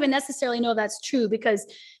 But I don't even necessarily know if that's true, because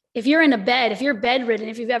if you're in a bed, if you're bedridden,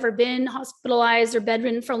 if you've ever been hospitalized or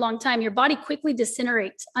bedridden for a long time, your body quickly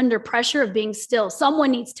disintegrates under pressure of being still.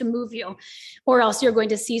 Someone needs to move you, or else you're going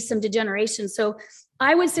to see some degeneration. So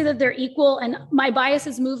I would say that they're equal, and my bias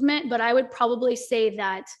is movement, but I would probably say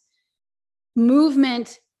that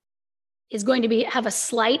movement is going to have a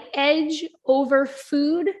slight edge over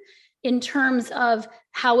food in terms of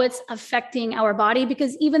how it's affecting our body,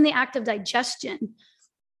 because even the act of digestion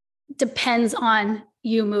depends on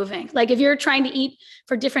you moving. Like if you're trying to eat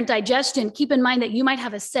for different digestion, keep in mind that you might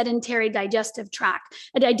have a sedentary digestive tract,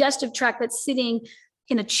 a digestive tract that's sitting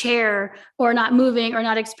in a chair or not moving or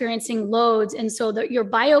not experiencing loads. And so your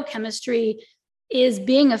biochemistry is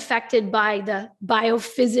being affected by the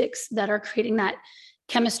biophysics that are creating that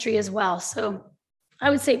chemistry as well. So I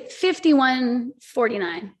would say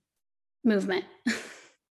 51-49 movement.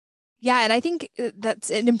 Yeah. And I think that's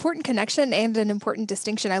an important connection and an important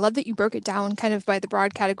distinction. I love that you broke it down kind of by the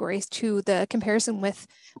broad categories to the comparison with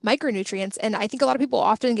micronutrients. And I think a lot of people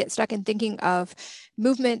often get stuck in thinking of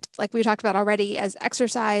movement, like we talked about already, as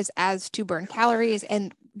exercise, as to burn calories,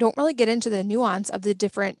 and don't really get into the nuance of the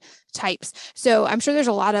different types. So I'm sure there's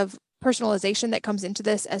a lot of personalization that comes into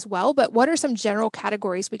this as well. But what are some general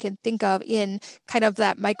categories we can think of in kind of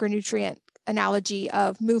that micronutrient analogy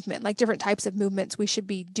of movement, like different types of movements we should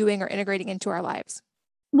be doing or integrating into our lives?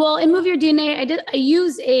 Well, in Move Your DNA, I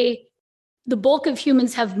use the bulk of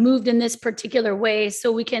humans have moved in this particular way.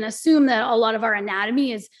 So we can assume that a lot of our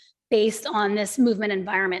anatomy is based on this movement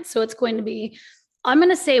environment. So it's going to be, I'm going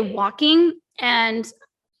to say walking, and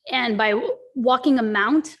by walking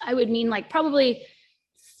amount, I would mean like probably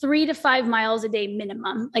 3 to 5 miles a day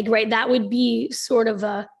minimum. Like, right, that would be sort of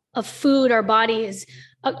a of food our body is,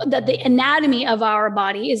 that the anatomy of our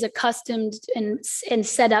body is accustomed and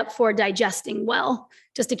set up for digesting well,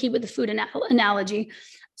 just to keep with the food analogy.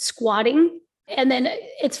 Squatting. And then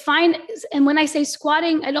it's fine. And when I say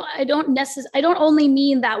squatting, I don't only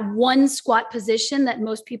mean that one squat position that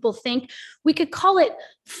most people think. We could call it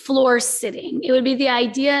floor sitting. It would be the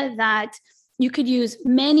idea that you could use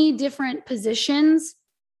many different positions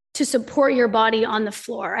to support your body on the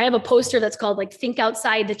floor. I have a poster that's called like Think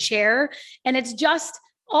Outside the Chair. And it's just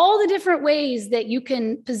all the different ways that you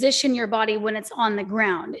can position your body when it's on the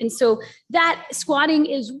ground. And so that squatting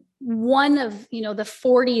is one of, the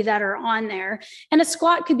 40 that are on there. And a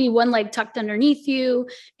squat could be one leg tucked underneath you.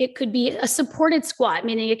 It could be a supported squat,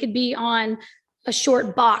 meaning it could be on a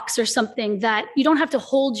short box or something that you don't have to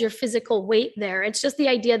hold your physical weight there. It's just the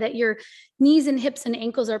idea that your knees and hips and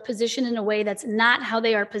ankles are positioned in a way that's not how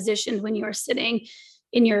they are positioned when you are sitting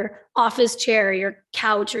in your office chair, your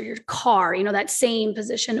couch, or your car, that same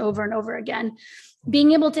position over and over again.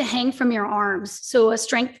 Being able to hang from your arms. So a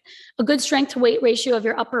good strength to weight ratio of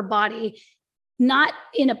your upper body, not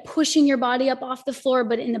in a pushing your body up off the floor,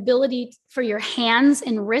 but an ability for your hands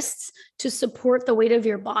and wrists to support the weight of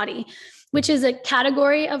your body, which is a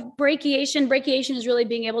category of brachiation. Brachiation is really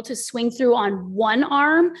being able to swing through on one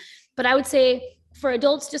arm. But I would say for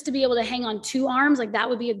adults, just to be able to hang on two arms, like that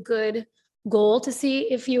would be a good goal to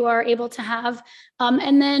see if you are able to have.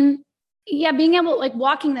 And then, being able, like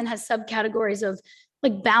walking then has subcategories of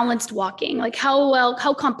like balanced walking, like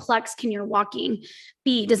how complex can your walking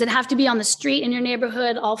be? Does it have to be on the street in your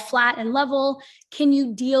neighborhood, all flat and level? Can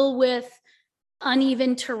you deal with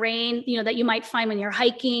uneven terrain, that you might find when you're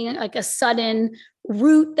hiking, like a sudden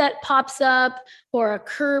root that pops up or a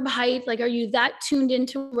curb height? Like, are you that tuned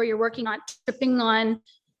into where you're working on tripping on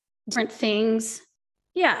different things?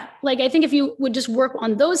 Yeah. Like, I think if you would just work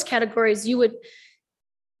on those categories, you would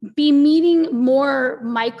be meeting more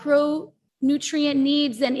micronutrient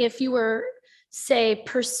needs than if you were, say,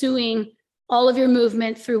 pursuing all of your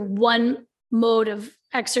movement through one mode of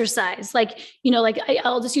exercise. Like,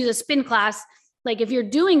 I'll just use a spin class. Like if you're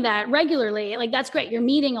doing that regularly, like that's great. You're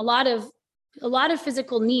meeting a lot of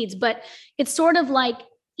physical needs, but it's sort of like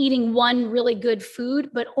eating one really good food,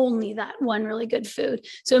 but only that one really good food.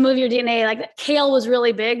 So Move Your DNA, like kale was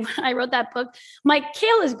really big when I wrote that book.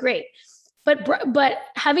 Kale is great. But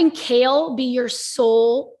having kale be your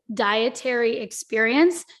sole dietary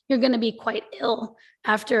experience, you're going to be quite ill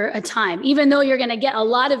after a time, even though you're going to get a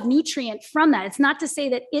lot of nutrient from that. It's not to say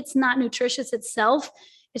that it's not nutritious itself.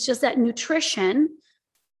 It's just that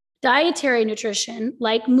dietary nutrition,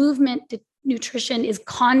 like movement nutrition, is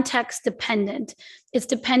context dependent. It's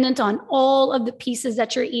dependent on all of the pieces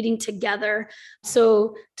that you're eating together.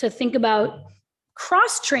 So to think about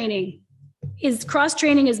cross-training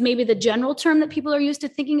is maybe the general term that people are used to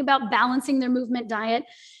thinking about balancing their movement diet.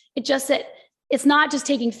 It's just that it's not just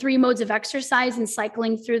taking 3 modes of exercise and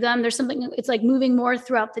cycling through them. There's something, it's like moving more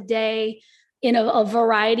throughout the day in a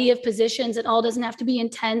variety of positions. It all doesn't have to be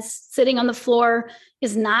intense. Sitting on the floor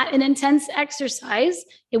is not an intense exercise.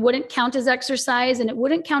 It wouldn't count as exercise and it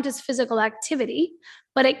wouldn't count as physical activity,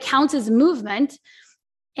 but it counts as movement.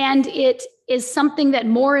 And it is something that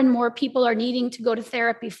more and more people are needing to go to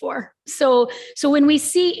therapy for. So when we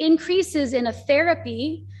see increases in a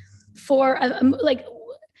therapy for like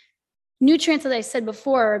nutrients, as I said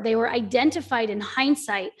before, they were identified in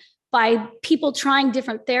hindsight by people trying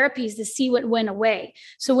different therapies to see what went away.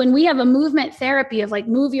 So when we have a movement therapy of like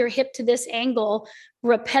move your hip to this angle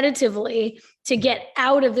repetitively to get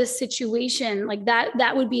out of this situation, like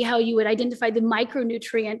that would be how you would identify the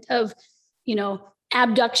micronutrient of,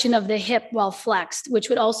 abduction of the hip while flexed, which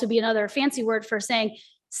would also be another fancy word for saying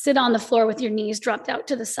sit on the floor with your knees dropped out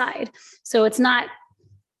to the side. So it's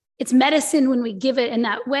medicine when we give it in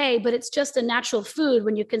that way, but it's just a natural food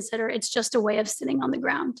when you consider it's just a way of sitting on the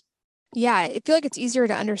ground. Yeah, I feel like it's easier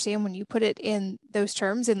to understand when you put it in those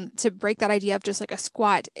terms, and to break that idea of just like a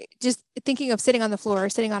squat, just thinking of sitting on the floor or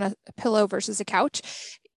sitting on a pillow versus a couch,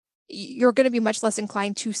 you're going to be much less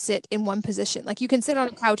inclined to sit in one position. Like you can sit on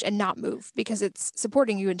a couch and not move because it's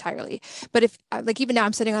supporting you entirely. But if like, even now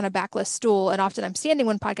I'm sitting on a backless stool and often I'm standing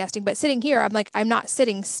when podcasting, but sitting here, I'm not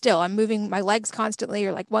sitting still. I'm moving my legs constantly,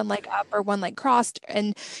 or like one leg up or one leg crossed.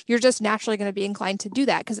 And you're just naturally going to be inclined to do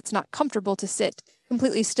that because it's not comfortable to sit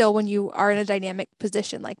completely still when you are in a dynamic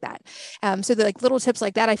position like that. So the like little tips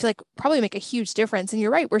like that, I feel like probably make a huge difference. And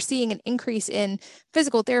you're right, we're seeing an increase in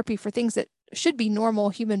physical therapy for things that should be normal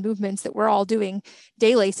human movements that we're all doing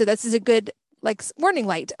daily. So this is a good like warning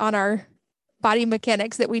light on our body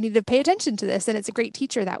mechanics that we need to pay attention to this. And it's a great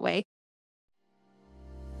teacher that way.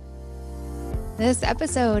 This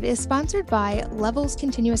episode is sponsored by Levels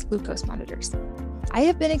Continuous Glucose Monitors. I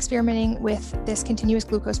have been experimenting with this continuous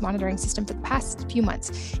glucose monitoring system for the past few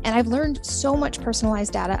months, and I've learned so much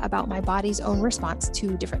personalized data about my body's own response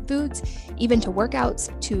to different foods, even to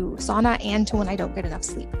workouts, to sauna, and to when I don't get enough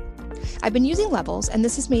sleep. I've been using Levels, and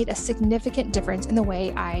this has made a significant difference in the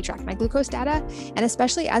way I track my glucose data, and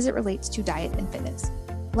especially as it relates to diet and fitness.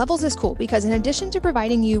 Levels is cool because in addition to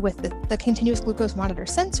providing you with the continuous glucose monitor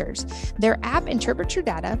sensors, their app interprets your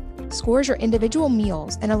data, scores your individual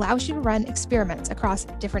meals, and allows you to run experiments across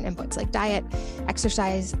different inputs like diet,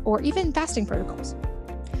 exercise, or even fasting protocols.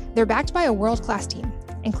 They're backed by a world-class team,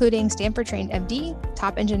 including Stanford-trained MD,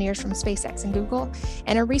 top engineers from SpaceX and Google,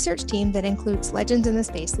 and a research team that includes legends in the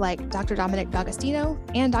space like Dr. Dominic D'Agostino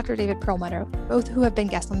and Dr. David Perlmutter, both who have been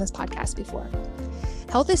guests on this podcast before.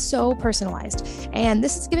 Health is so personalized, and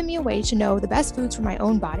this has given me a way to know the best foods for my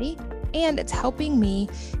own body, and it's helping me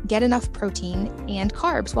get enough protein and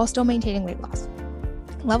carbs while still maintaining weight loss.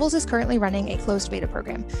 Levels is currently running a closed beta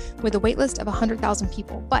program with a waitlist of 100,000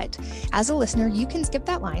 people, but as a listener, you can skip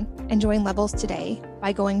that line and join Levels today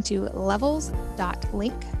by going to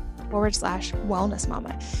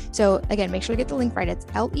levels.link/wellnessmama. So again, make sure to get the link right. It's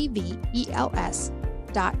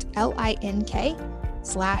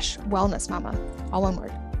levels.link/wellnessmama, all one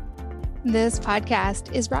word. This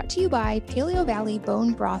podcast is brought to you by Paleo Valley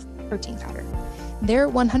Bone Broth Protein Powder. Their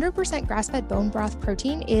 100% grass-fed bone broth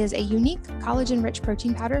protein is a unique collagen-rich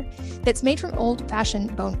protein powder that's made from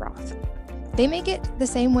old-fashioned bone broth. They make it the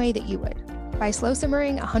same way that you would, by slow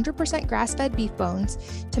simmering 100% grass-fed beef bones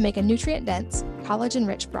to make a nutrient-dense,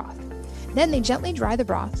 collagen-rich broth. Then they gently dry the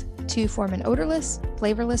broth to form an odorless,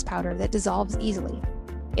 flavorless powder that dissolves easily.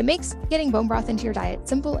 It makes getting bone broth into your diet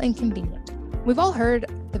simple and convenient. We've all heard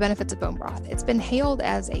the benefits of bone broth. It's been hailed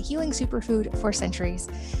as a healing superfood for centuries.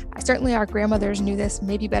 Certainly our grandmothers knew this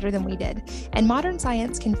maybe better than we did. And modern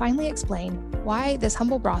science can finally explain why this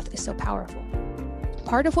humble broth is so powerful.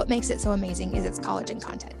 Part of what makes it so amazing is its collagen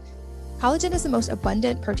content. Collagen is the most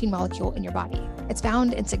abundant protein molecule in your body. It's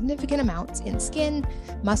found in significant amounts in skin,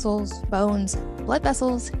 muscles, bones, blood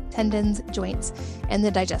vessels, tendons, joints, and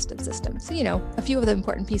the digestive system. So, a few of the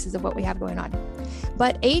important pieces of what we have going on.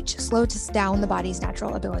 But age slows down the body's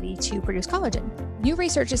natural ability to produce collagen. New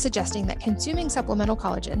research is suggesting that consuming supplemental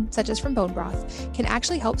collagen, such as from bone broth, can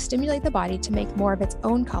actually help stimulate the body to make more of its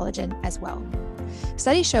own collagen as well.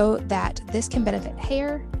 Studies show that this can benefit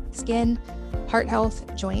hair, skin, heart health,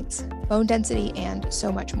 joints, bone density, and so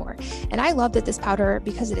much more. And I love that this powder,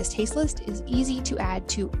 because it is tasteless, is easy to add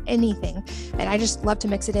to anything. And I just love to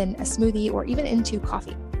mix it in a smoothie or even into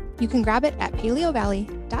coffee. You can grab it at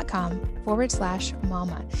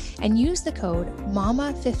paleovalley.com/mama and use the code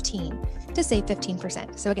MAMA15 to save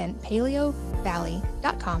 15%. So again,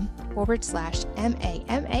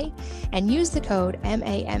 paleovalley.com/MAMA and use the code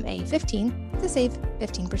MAMA15 to save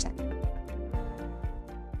 15%.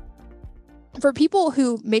 For people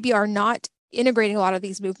who maybe are not integrating a lot of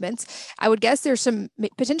these movements, I would guess there's some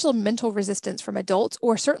potential mental resistance from adults,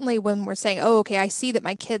 or certainly when we're saying, oh, okay, I see that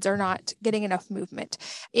my kids are not getting enough movement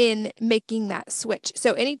in making that switch.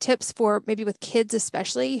 So any tips for maybe with kids,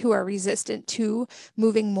 especially who are resistant to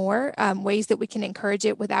moving more, ways that we can encourage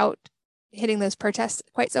it without hitting those protests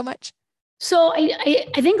quite so much? So I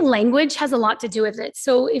think language has a lot to do with it.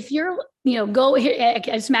 So if you're, go here, I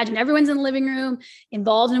just imagine everyone's in the living room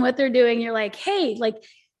involved in what they're doing. You're like, hey,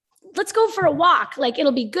 let's go for a walk.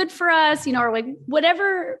 It'll be good for us, or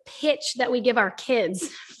whatever pitch that we give our kids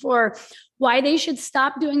for why they should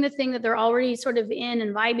stop doing the thing that they're already sort of in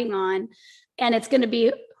and vibing on. And it's going to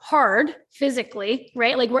be hard physically,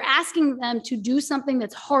 right? We're asking them to do something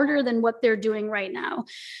that's harder than what they're doing right now.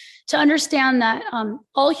 To understand that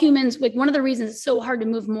all humans, one of the reasons it's so hard to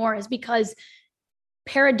move more is because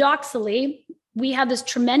paradoxically, we have this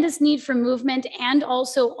tremendous need for movement and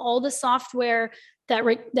also all the software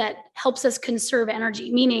that helps us conserve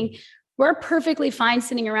energy, meaning we're perfectly fine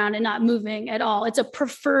sitting around and not moving at all. It's a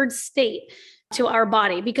preferred state to our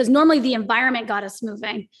body because normally the environment got us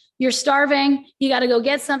moving. You're starving, you got to go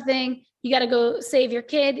get something. You got to go save your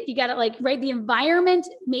kid. You got to the environment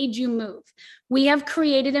made you move. We have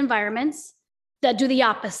created environments that do the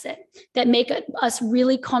opposite, that make us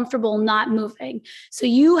really comfortable not moving. So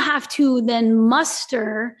you have to then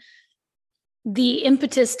muster the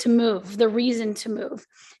impetus to move, the reason to move.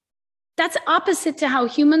 That's opposite to how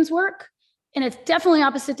humans work. And it's definitely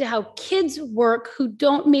opposite to how kids work who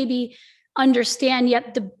don't maybe understand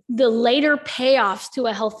yet the later payoffs to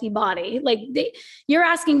a healthy body. You're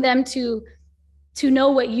asking them to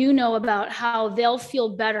know what you know about how they'll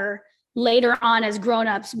feel better later on as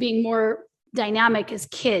grownups, being more dynamic as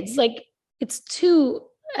kids. It's too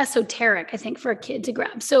esoteric, I think, for a kid to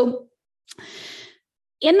grab. So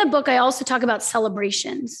in the book, I also talk about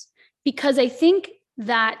celebrations because I think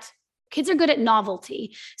that kids are good at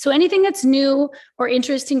novelty. So anything that's new or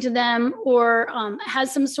interesting to them or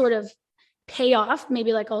has some sort of payoff,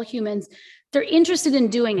 maybe like all humans, they're interested in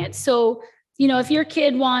doing it. So, if your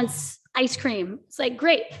kid wants ice cream, it's like,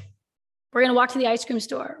 great. We're going to walk to the ice cream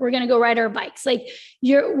store. We're going to go ride our bikes. Like we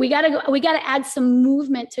got to add some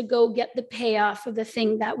movement to go get the payoff of the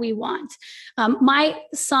thing that we want. My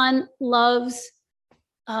son loves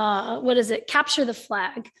capture the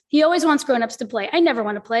flag. He always wants grown-ups to play. I never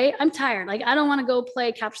want to play. I'm tired. Like, I don't want to go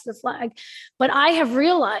play capture the flag. But I have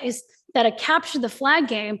realized that a capture the flag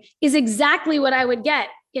game is exactly what I would get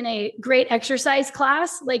in a great exercise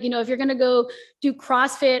class. Like, if you're going to go do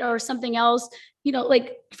CrossFit or something else,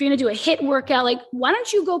 like if you're going to do a HIIT workout, like, why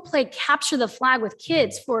don't you go play capture the flag with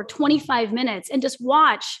kids for 25 minutes and just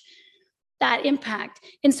watch that impact?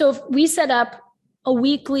 And so if we set up a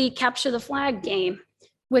weekly capture the flag game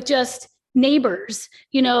with just neighbors,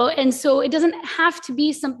 and so it doesn't have to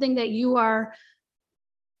be something that you are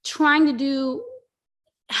trying to do,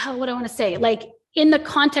 what I want to say, like in the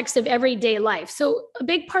context of everyday life. So a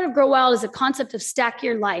big part of Grow Wild is a concept of stack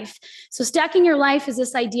your life. So stacking your life is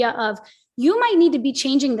this idea of you might need to be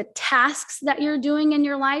changing the tasks that you're doing in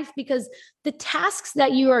your life, because the tasks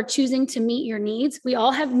that you are choosing to meet your needs, we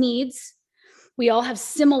all have needs. We all have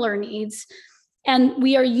similar needs. And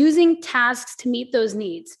we are using tasks to meet those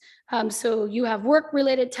needs. So you have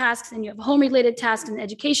work-related tasks, and you have home-related tasks, and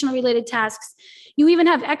educational-related tasks. You even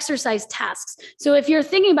have exercise tasks. So if you're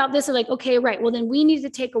thinking about this, like, okay, right, well, then we need to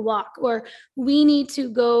take a walk, or we need to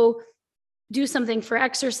go do something for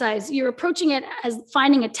exercise. You're approaching it as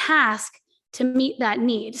finding a task to meet that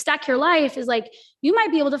need. Stack your life is like, you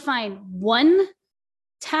might be able to find one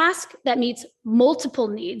task that meets multiple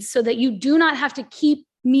needs so that you do not have to keep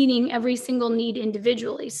meeting every single need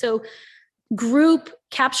individually. So group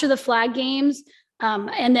capture the flag games,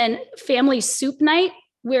 and then family soup night,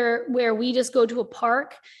 where we just go to a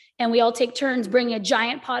park and we all take turns bringing a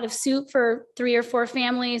giant pot of soup for 3 or 4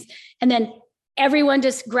 families. And then everyone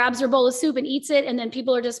just grabs their bowl of soup and eats it. And then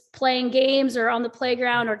people are just playing games or on the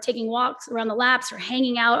playground or taking walks around the laps or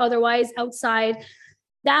hanging out otherwise outside.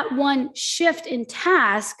 That one shift in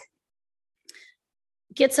task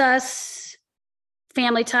gets us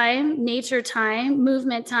family time, nature time,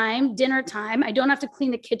 movement time, dinner time. I don't have to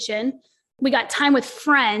clean the kitchen. We got time with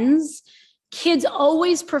friends. Kids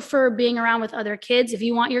always prefer being around with other kids. If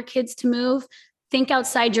you want your kids to move, think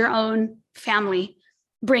outside your own family.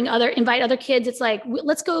 Invite other kids. It's like,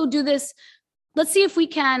 let's go do this. Let's see if we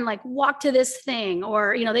can like walk to this thing,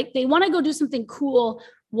 or, they want to go do something cool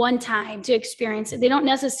one time to experience it. They don't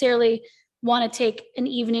necessarily want to take an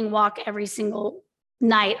evening walk every single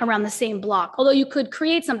night around the same block. Although you could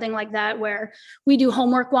create something like that where we do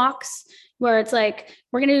homework walks, where it's like,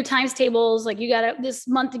 we're going to do times tables. Like, you got this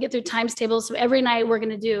month to get through times tables. So every night we're going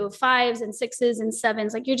to do 5s and 6s and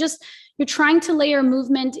 7s. Like, you're trying to layer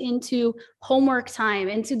movement into homework time,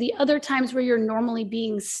 into the other times where you're normally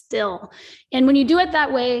being still. And when you do it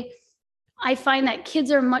that way, I find that kids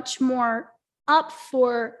are much more up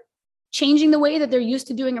for changing the way that they're used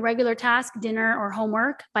to doing a regular task, dinner or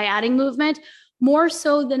homework, by adding movement, more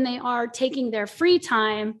so than they are taking their free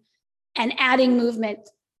time and adding movement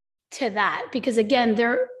to that. Because again,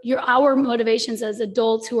 our motivations as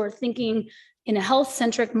adults who are thinking in a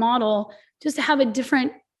health-centric model, just to have a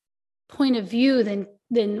different point of view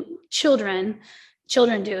than children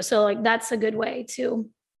do. So like, that's a good way to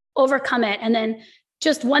overcome it. And then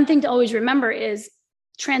just one thing to always remember is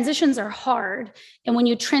transitions are hard. And when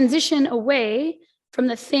you transition away from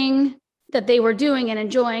the thing that they were doing and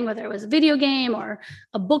enjoying, whether it was a video game or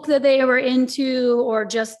a book that they were into, or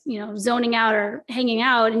just, zoning out or hanging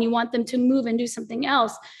out, and you want them to move and do something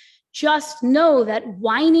else, just know that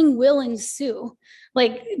whining will ensue.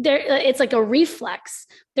 Like, it's like a reflex.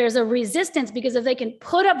 There's a resistance, because if they can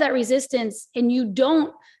put up that resistance and you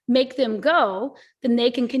don't make them go, then they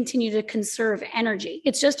can continue to conserve energy.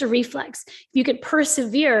 It's just a reflex. If you could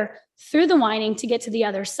persevere through the whining to get to the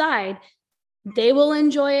other side, they will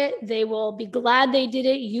enjoy it. They will be glad they did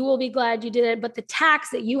it. You will be glad you did it. But the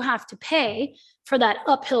tax that you have to pay for that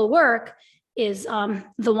uphill work is the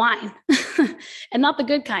whine, and not the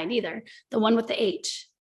good kind either, the one with the H.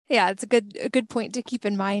 Yeah, it's a good point to keep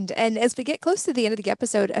in mind. And as we get close to the end of the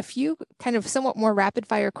episode, a few kind of somewhat more rapid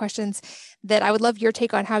fire questions that I would love your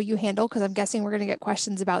take on how you handle, because I'm guessing we're going to get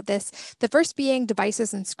questions about this. The first being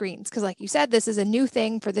devices and screens, because like you said, this is a new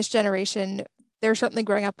thing for this generation. They're certainly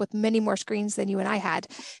growing up with many more screens than you and I had.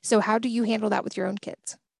 So how do you handle that with your own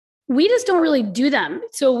kids? we just don't really do them.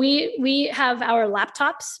 So we have our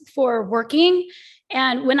laptops for working.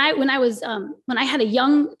 And when I had a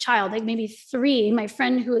young child, like maybe 3, my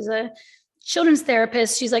friend who is a children's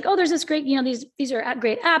therapist, she's like, oh, there's this great, these are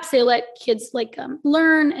great apps. They let kids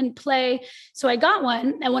learn and play. So I got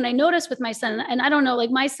one. And when I noticed with my son, and I don't know,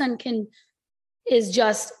 my son is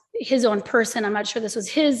just his own person. I'm not sure this was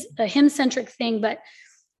a him-centric thing, but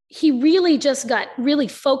he really just got really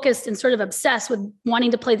focused and sort of obsessed with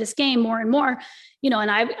wanting to play this game more and more,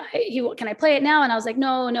 and can I play it now? And I was like,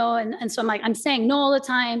 no. And so I'm saying no all the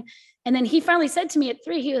time. And then he finally said to me at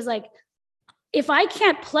 3, he was like, if I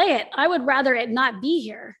can't play it, I would rather it not be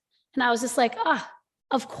here. And I was just like,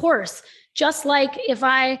 of course. Just like if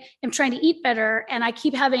I am trying to eat better and I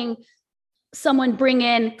keep having someone bring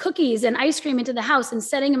in cookies and ice cream into the house and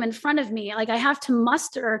setting them in front of me, I have to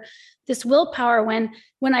muster this willpower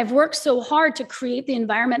when I've worked so hard to create the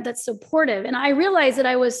environment that's supportive. And I realized that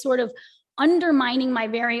I was sort of undermining my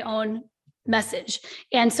very own message.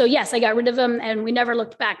 And so, yes, I got rid of him and we never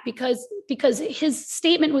looked back because his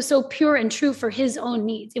statement was so pure and true for his own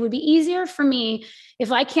needs. It would be easier for me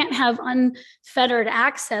if I can't have unfettered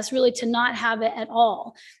access, really to not have it at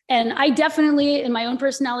all. And I definitely, in my own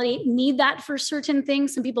personality, need that for certain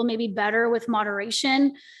things. Some people may be better with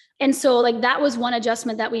moderation. And so that was one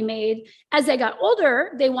adjustment that we made. As I got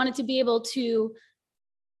older, they wanted to be able to,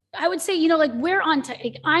 I would say, we're on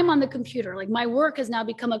I'm on the computer. My work has now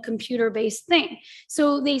become a computer-based thing.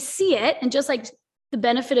 So they see it. And just like the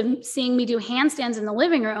benefit of seeing me do handstands in the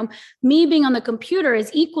living room, me being on the computer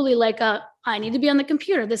is equally I need to be on the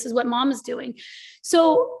computer. This is what mom is doing.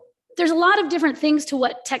 So there's a lot of different things to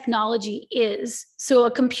what technology is. So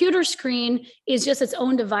a computer screen is just its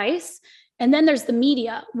own device. And then there's the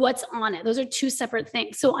media, what's on it. Those are 2 separate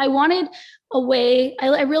things. So I wanted a way,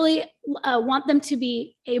 I really want them to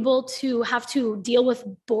be able to have to deal with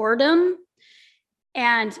boredom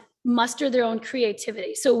and muster their own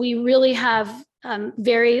creativity. So we really have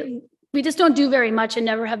we just don't do very much and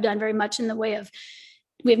never have done very much in the way of,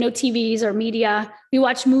 we have no TVs or media. We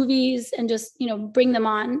watch movies and just, bring them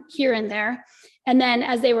on here and there. And then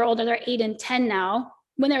as they were older, they're 8 and 10 now.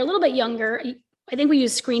 When they're a little bit younger, I think we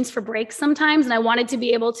use screens for breaks sometimes. And I wanted to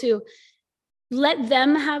be able to let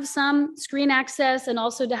them have some screen access and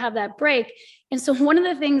also to have that break. And so one of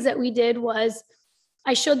the things that we did was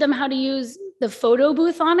I showed them how to use the photo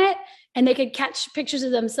booth on it, and they could catch pictures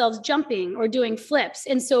of themselves jumping or doing flips.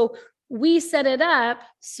 And so we set it up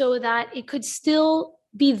so that it could still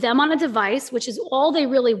be them on a device, which is all they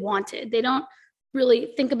really wanted. They don't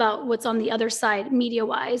really think about what's on the other side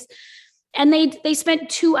media-wise. And they spent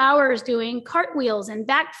 2 hours doing cartwheels and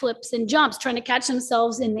backflips and jumps, trying to catch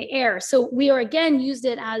themselves in the air. So we are, again, used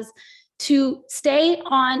it as to stay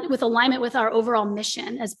on with alignment with our overall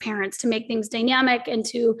mission as parents, to make things dynamic and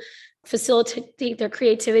to facilitate their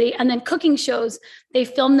creativity. And then cooking shows, they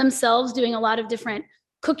film themselves doing a lot of different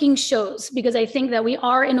cooking shows, because I think that we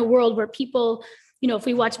are in a world where people, if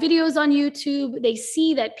we watch videos on YouTube, they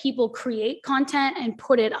see that people create content and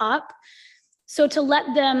put it up. So to let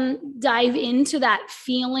them dive into that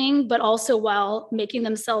feeling, but also while making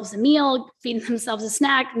themselves a meal, feeding themselves a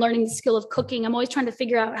snack, learning the skill of cooking, I'm always trying to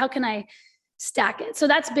figure out how can I stack it. So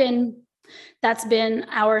that's been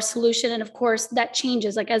our solution. And of course that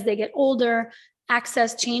changes, as they get older,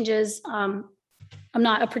 access changes. I'm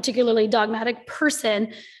not a particularly dogmatic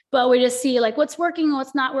person, but we just see what's working and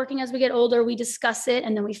what's not working as we get older. We discuss it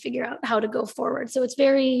and then we figure out how to go forward. So it's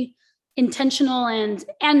very intentional and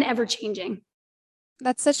ever changing.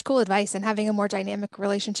 That's such cool advice, and having a more dynamic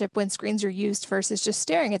relationship when screens are used versus just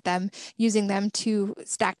staring at them, using them to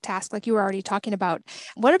stack tasks like you were already talking about.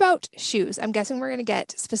 What about shoes? I'm guessing we're going to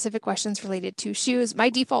get specific questions related to shoes. My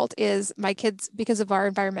default is my kids, because of our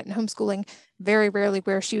environment and homeschooling, very rarely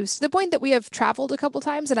wear shoes, to the point that we have traveled a couple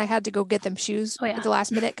times and I had to go get them shoes at the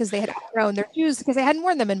last minute because they had outgrown their shoes because they hadn't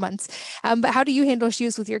worn them in months. But how do you handle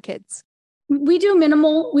shoes with your kids? We do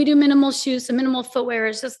minimal shoes. So minimal footwear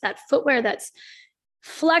is just that footwear that's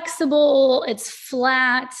flexible, it's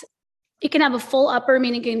flat. It can have a full upper,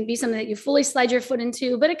 meaning it can be something that you fully slide your foot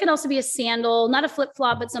into, but it can also be a sandal, not a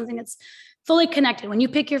flip-flop, but something that's fully connected. When you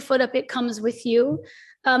pick your foot up, it comes with you.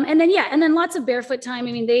 And then lots of barefoot time.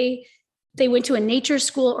 I mean, they went to a nature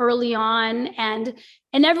school early on, and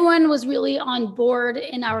everyone was really on board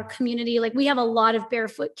in our community. We have a lot of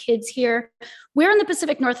barefoot kids here. We're in the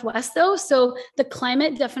Pacific Northwest though, so the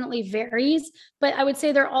climate definitely varies, but I would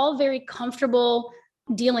say they're all very comfortable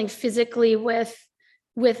dealing physically with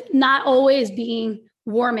not always being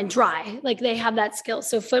warm and dry. They have that skill.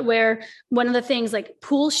 So footwear, one of the things,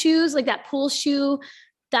 pool shoes, that pool shoe,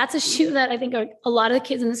 that's a shoe that I think a lot of the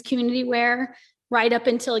kids in this community wear. right up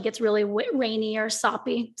until it gets really rainy or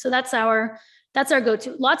soppy. So that's our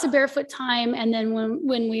go-to. Lots of barefoot time. And then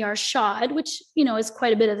when we are shod, which, is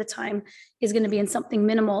quite a bit of the time, is going to be in something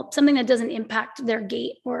minimal, something that doesn't impact their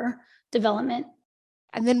gait or development.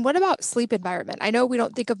 And then what about sleep environment? I know we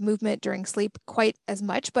don't think of movement during sleep quite as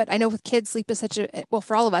much, but I know with kids, sleep is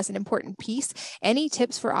for all of us, an important piece. Any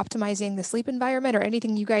tips for optimizing the sleep environment or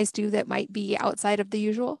anything you guys do that might be outside of the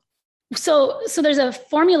usual? So there's a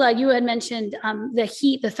formula you had mentioned, the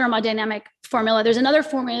thermodynamic formula. There's another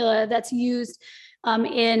formula that's used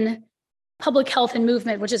in public health and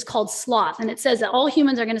movement, which is called sloth. And it says that all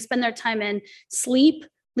humans are going to spend their time in sleep,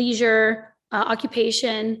 leisure,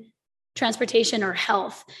 occupation, transportation, or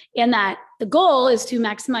health. And that the goal is to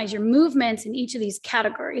maximize your movements in each of these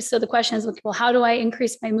categories. So the question is, well, how do I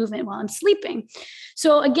increase my movement while I'm sleeping?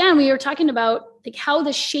 So again, we were talking about like how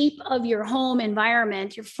the shape of your home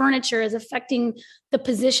environment, your furniture, is affecting the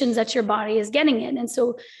positions that your body is getting in. And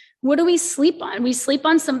so what do we sleep on? We sleep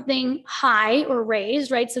on something high or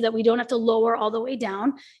raised, right? So that we don't have to lower all the way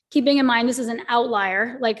down. Keeping in mind, this is an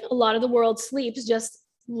outlier. Like a lot of the world sleeps just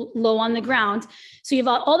low on the ground. So you've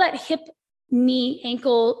got all that hip, knee,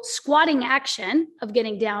 ankle squatting action of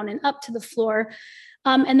getting down and up to the floor.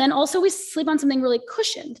 And then also we sleep on something really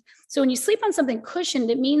cushioned. So when you sleep on something cushioned,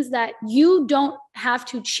 it means that you don't have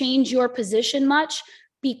to change your position much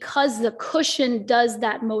because the cushion does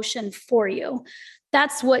that motion for you.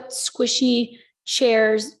 That's what squishy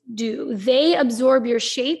chairs do. They absorb your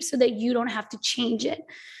shape so that you don't have to change it.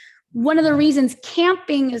 One of the reasons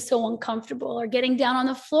camping is so uncomfortable or getting down on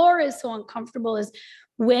the floor is so uncomfortable is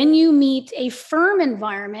when you meet a firm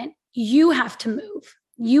environment, you have to move.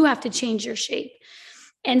 You have to change your shape.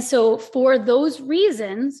 And so for those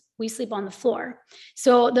reasons, we sleep on the floor.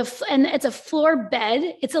 So and it's a floor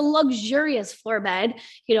bed. It's a luxurious floor bed.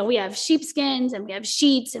 We have sheepskins and we have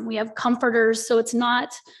sheets and we have comforters. So it's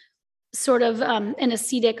not sort of an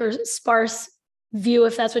ascetic or sparse view,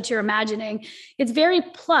 if that's what you're imagining. It's very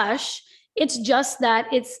plush. It's just that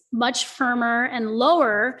it's much firmer and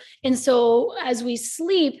lower. And so as we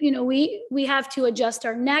sleep, we have to adjust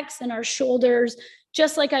our necks and our shoulders,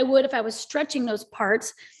 just like I would if I was stretching those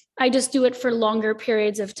parts. I just do it for longer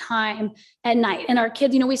periods of time at night. And our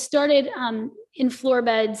kids, we started in floor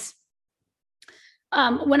beds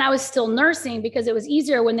when I was still nursing, because it was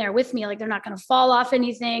easier when they're with me, like they're not going to fall off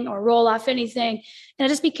anything or roll off anything. And it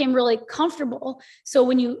just became really comfortable. So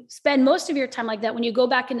when you spend most of your time like that, when you go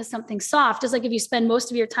back into something soft, just like if you spend most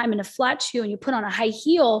of your time in a flat shoe and you put on a high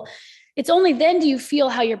heel, it's only then do you feel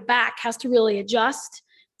how your back has to really adjust.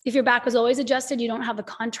 If your back was always adjusted, you don't have the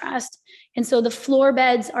contrast. And so the floor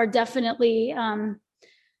beds are definitely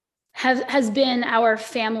has been our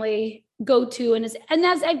family go-to, and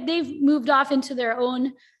as they've moved off into their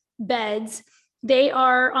own beds, they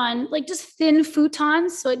are on like just thin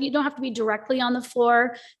futons, so you don't have to be directly on the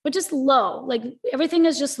floor, but just low, like everything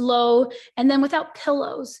is just low, and then without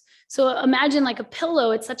pillows. So imagine like a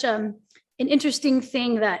pillow. It's such an interesting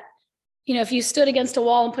thing that if you stood against a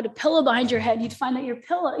wall and put a pillow behind your head, you'd find that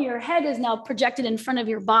your head is now projected in front of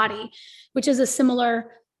your body, which is a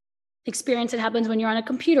similar experience that happens when you're on a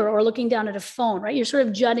computer or looking down at a phone, right? You're sort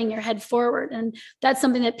of jutting your head forward. And that's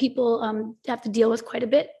something that people have to deal with quite a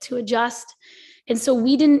bit to adjust. And so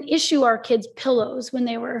we didn't issue our kids pillows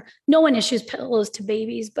no one issues pillows to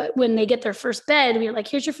babies, but when they get their first bed, we're like,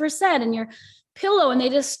 here's your first set and your pillow. And they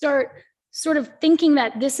just start sort of thinking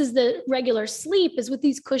that this is the regular sleep is with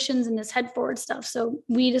these cushions and this head forward stuff. So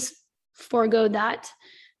we just forego that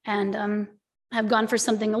and have gone for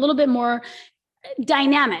something a little bit more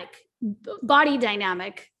dynamic, body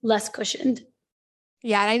dynamic, less cushioned.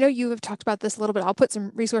 Yeah, and I know you have talked about this a little bit. I'll put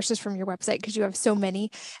some resources from your website because you have so many.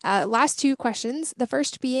 Last two questions. The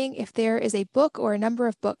first being if there is a book or a number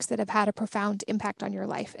of books that have had a profound impact on your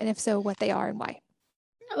life, and if so, what they are and why.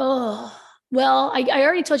 Oh, well, I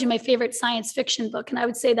already told you my favorite science fiction book. And I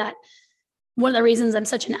would say that one of the reasons I'm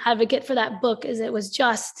such an advocate for that book is it was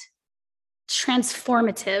just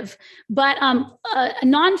transformative. But a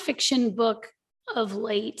nonfiction book of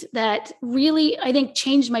late that really, I think,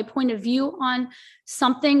 changed my point of view on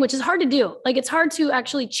something, which is hard to do. Like it's hard to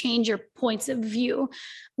actually change your points of view,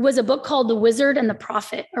 was a book called The Wizard and the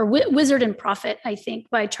Prophet, or Wizard and Prophet, I think,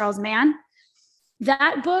 by Charles Mann.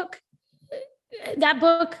 That book,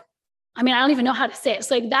 I mean, I don't even know how to say it.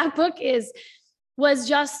 It's like that book it was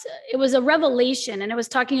a revelation. And it was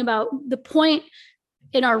talking about the point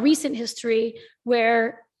in our recent history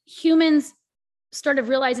where humans started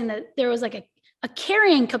realizing that there was like a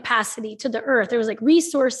carrying capacity to the earth. There was like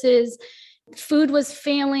resources, food was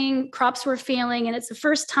failing, crops were failing. And it's the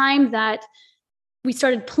first time that we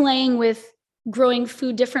started playing with growing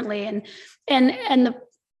food differently. And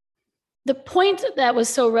the point that was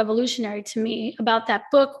so revolutionary to me about that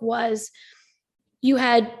book was you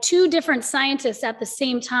had two different scientists at the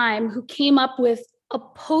same time who came up with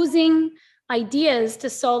opposing ideas to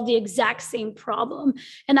solve the exact same problem.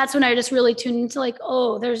 And that's when I just really tuned into like,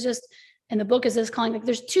 oh, there's just, and the book is just calling, like,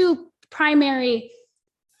 there's two primary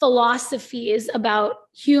philosophies about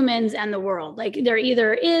humans and the world. Like, there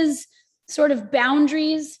either is sort of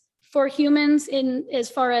boundaries for humans in as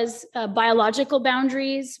far as biological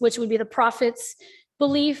boundaries, which would be the prophet's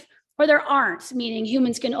belief, or there aren't, meaning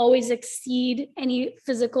humans can always exceed any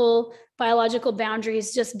physical biological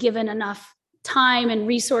boundaries just given enough time and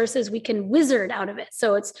resources. We can wizard out of it.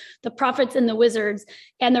 So it's the prophets and the wizards,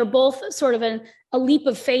 and they're both sort of a leap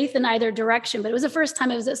of faith in either direction. But it was the first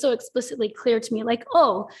time it was so explicitly clear to me, like,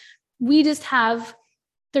 oh,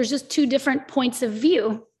 there's just two different points of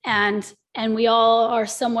view, and we all are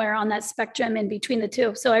somewhere on that spectrum in between the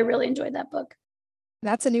two. So I really enjoyed that book.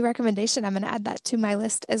 That's a new recommendation. I'm going to add that to my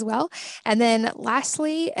list as well. And then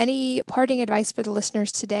lastly, any parting advice for the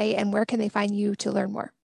listeners today, and where can they find you to learn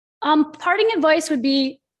more? Parting advice would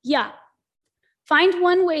be, find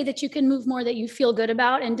one way that you can move more that you feel good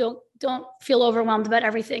about, and don't feel overwhelmed about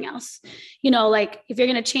everything else. Like, if you're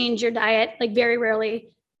going to change your diet, like, very rarely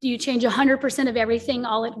do you change 100% of everything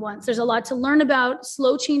all at once. There's a lot to learn about.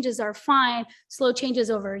 Slow changes are fine. Slow changes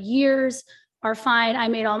over years are fine. I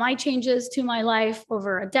made all my changes to my life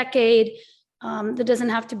over a decade. There doesn't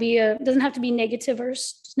have to be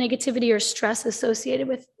negativity or stress associated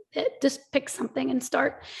with it. Just pick something and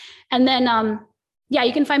start. And then,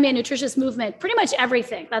 you can find me at Nutritious Movement, pretty much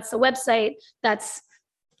everything. That's the website, that's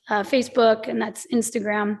Facebook, and that's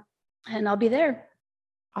Instagram, and I'll be there.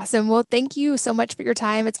 Awesome. Well, thank you so much for your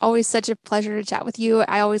time. It's always such a pleasure to chat with you.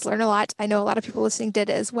 I always learn a lot. I know a lot of people listening did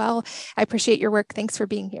as well. I appreciate your work. Thanks for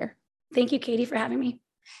being here. Thank you, Katie, for having me.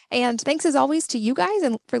 And thanks as always to you guys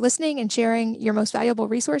and for listening and sharing your most valuable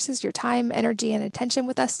resources, your time, energy, and attention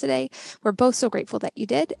with us today. We're both so grateful that you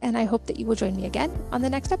did. And I hope that you will join me again on the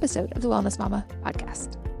next episode of the Wellness Mama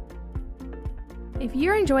podcast. If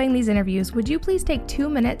you're enjoying these interviews, would you please take 2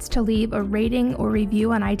 minutes to leave a rating or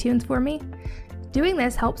review on iTunes for me? Doing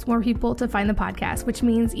this helps more people to find the podcast, which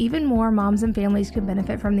means even more moms and families can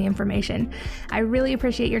benefit from the information. I really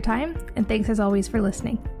appreciate your time, and thanks as always for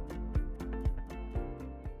listening.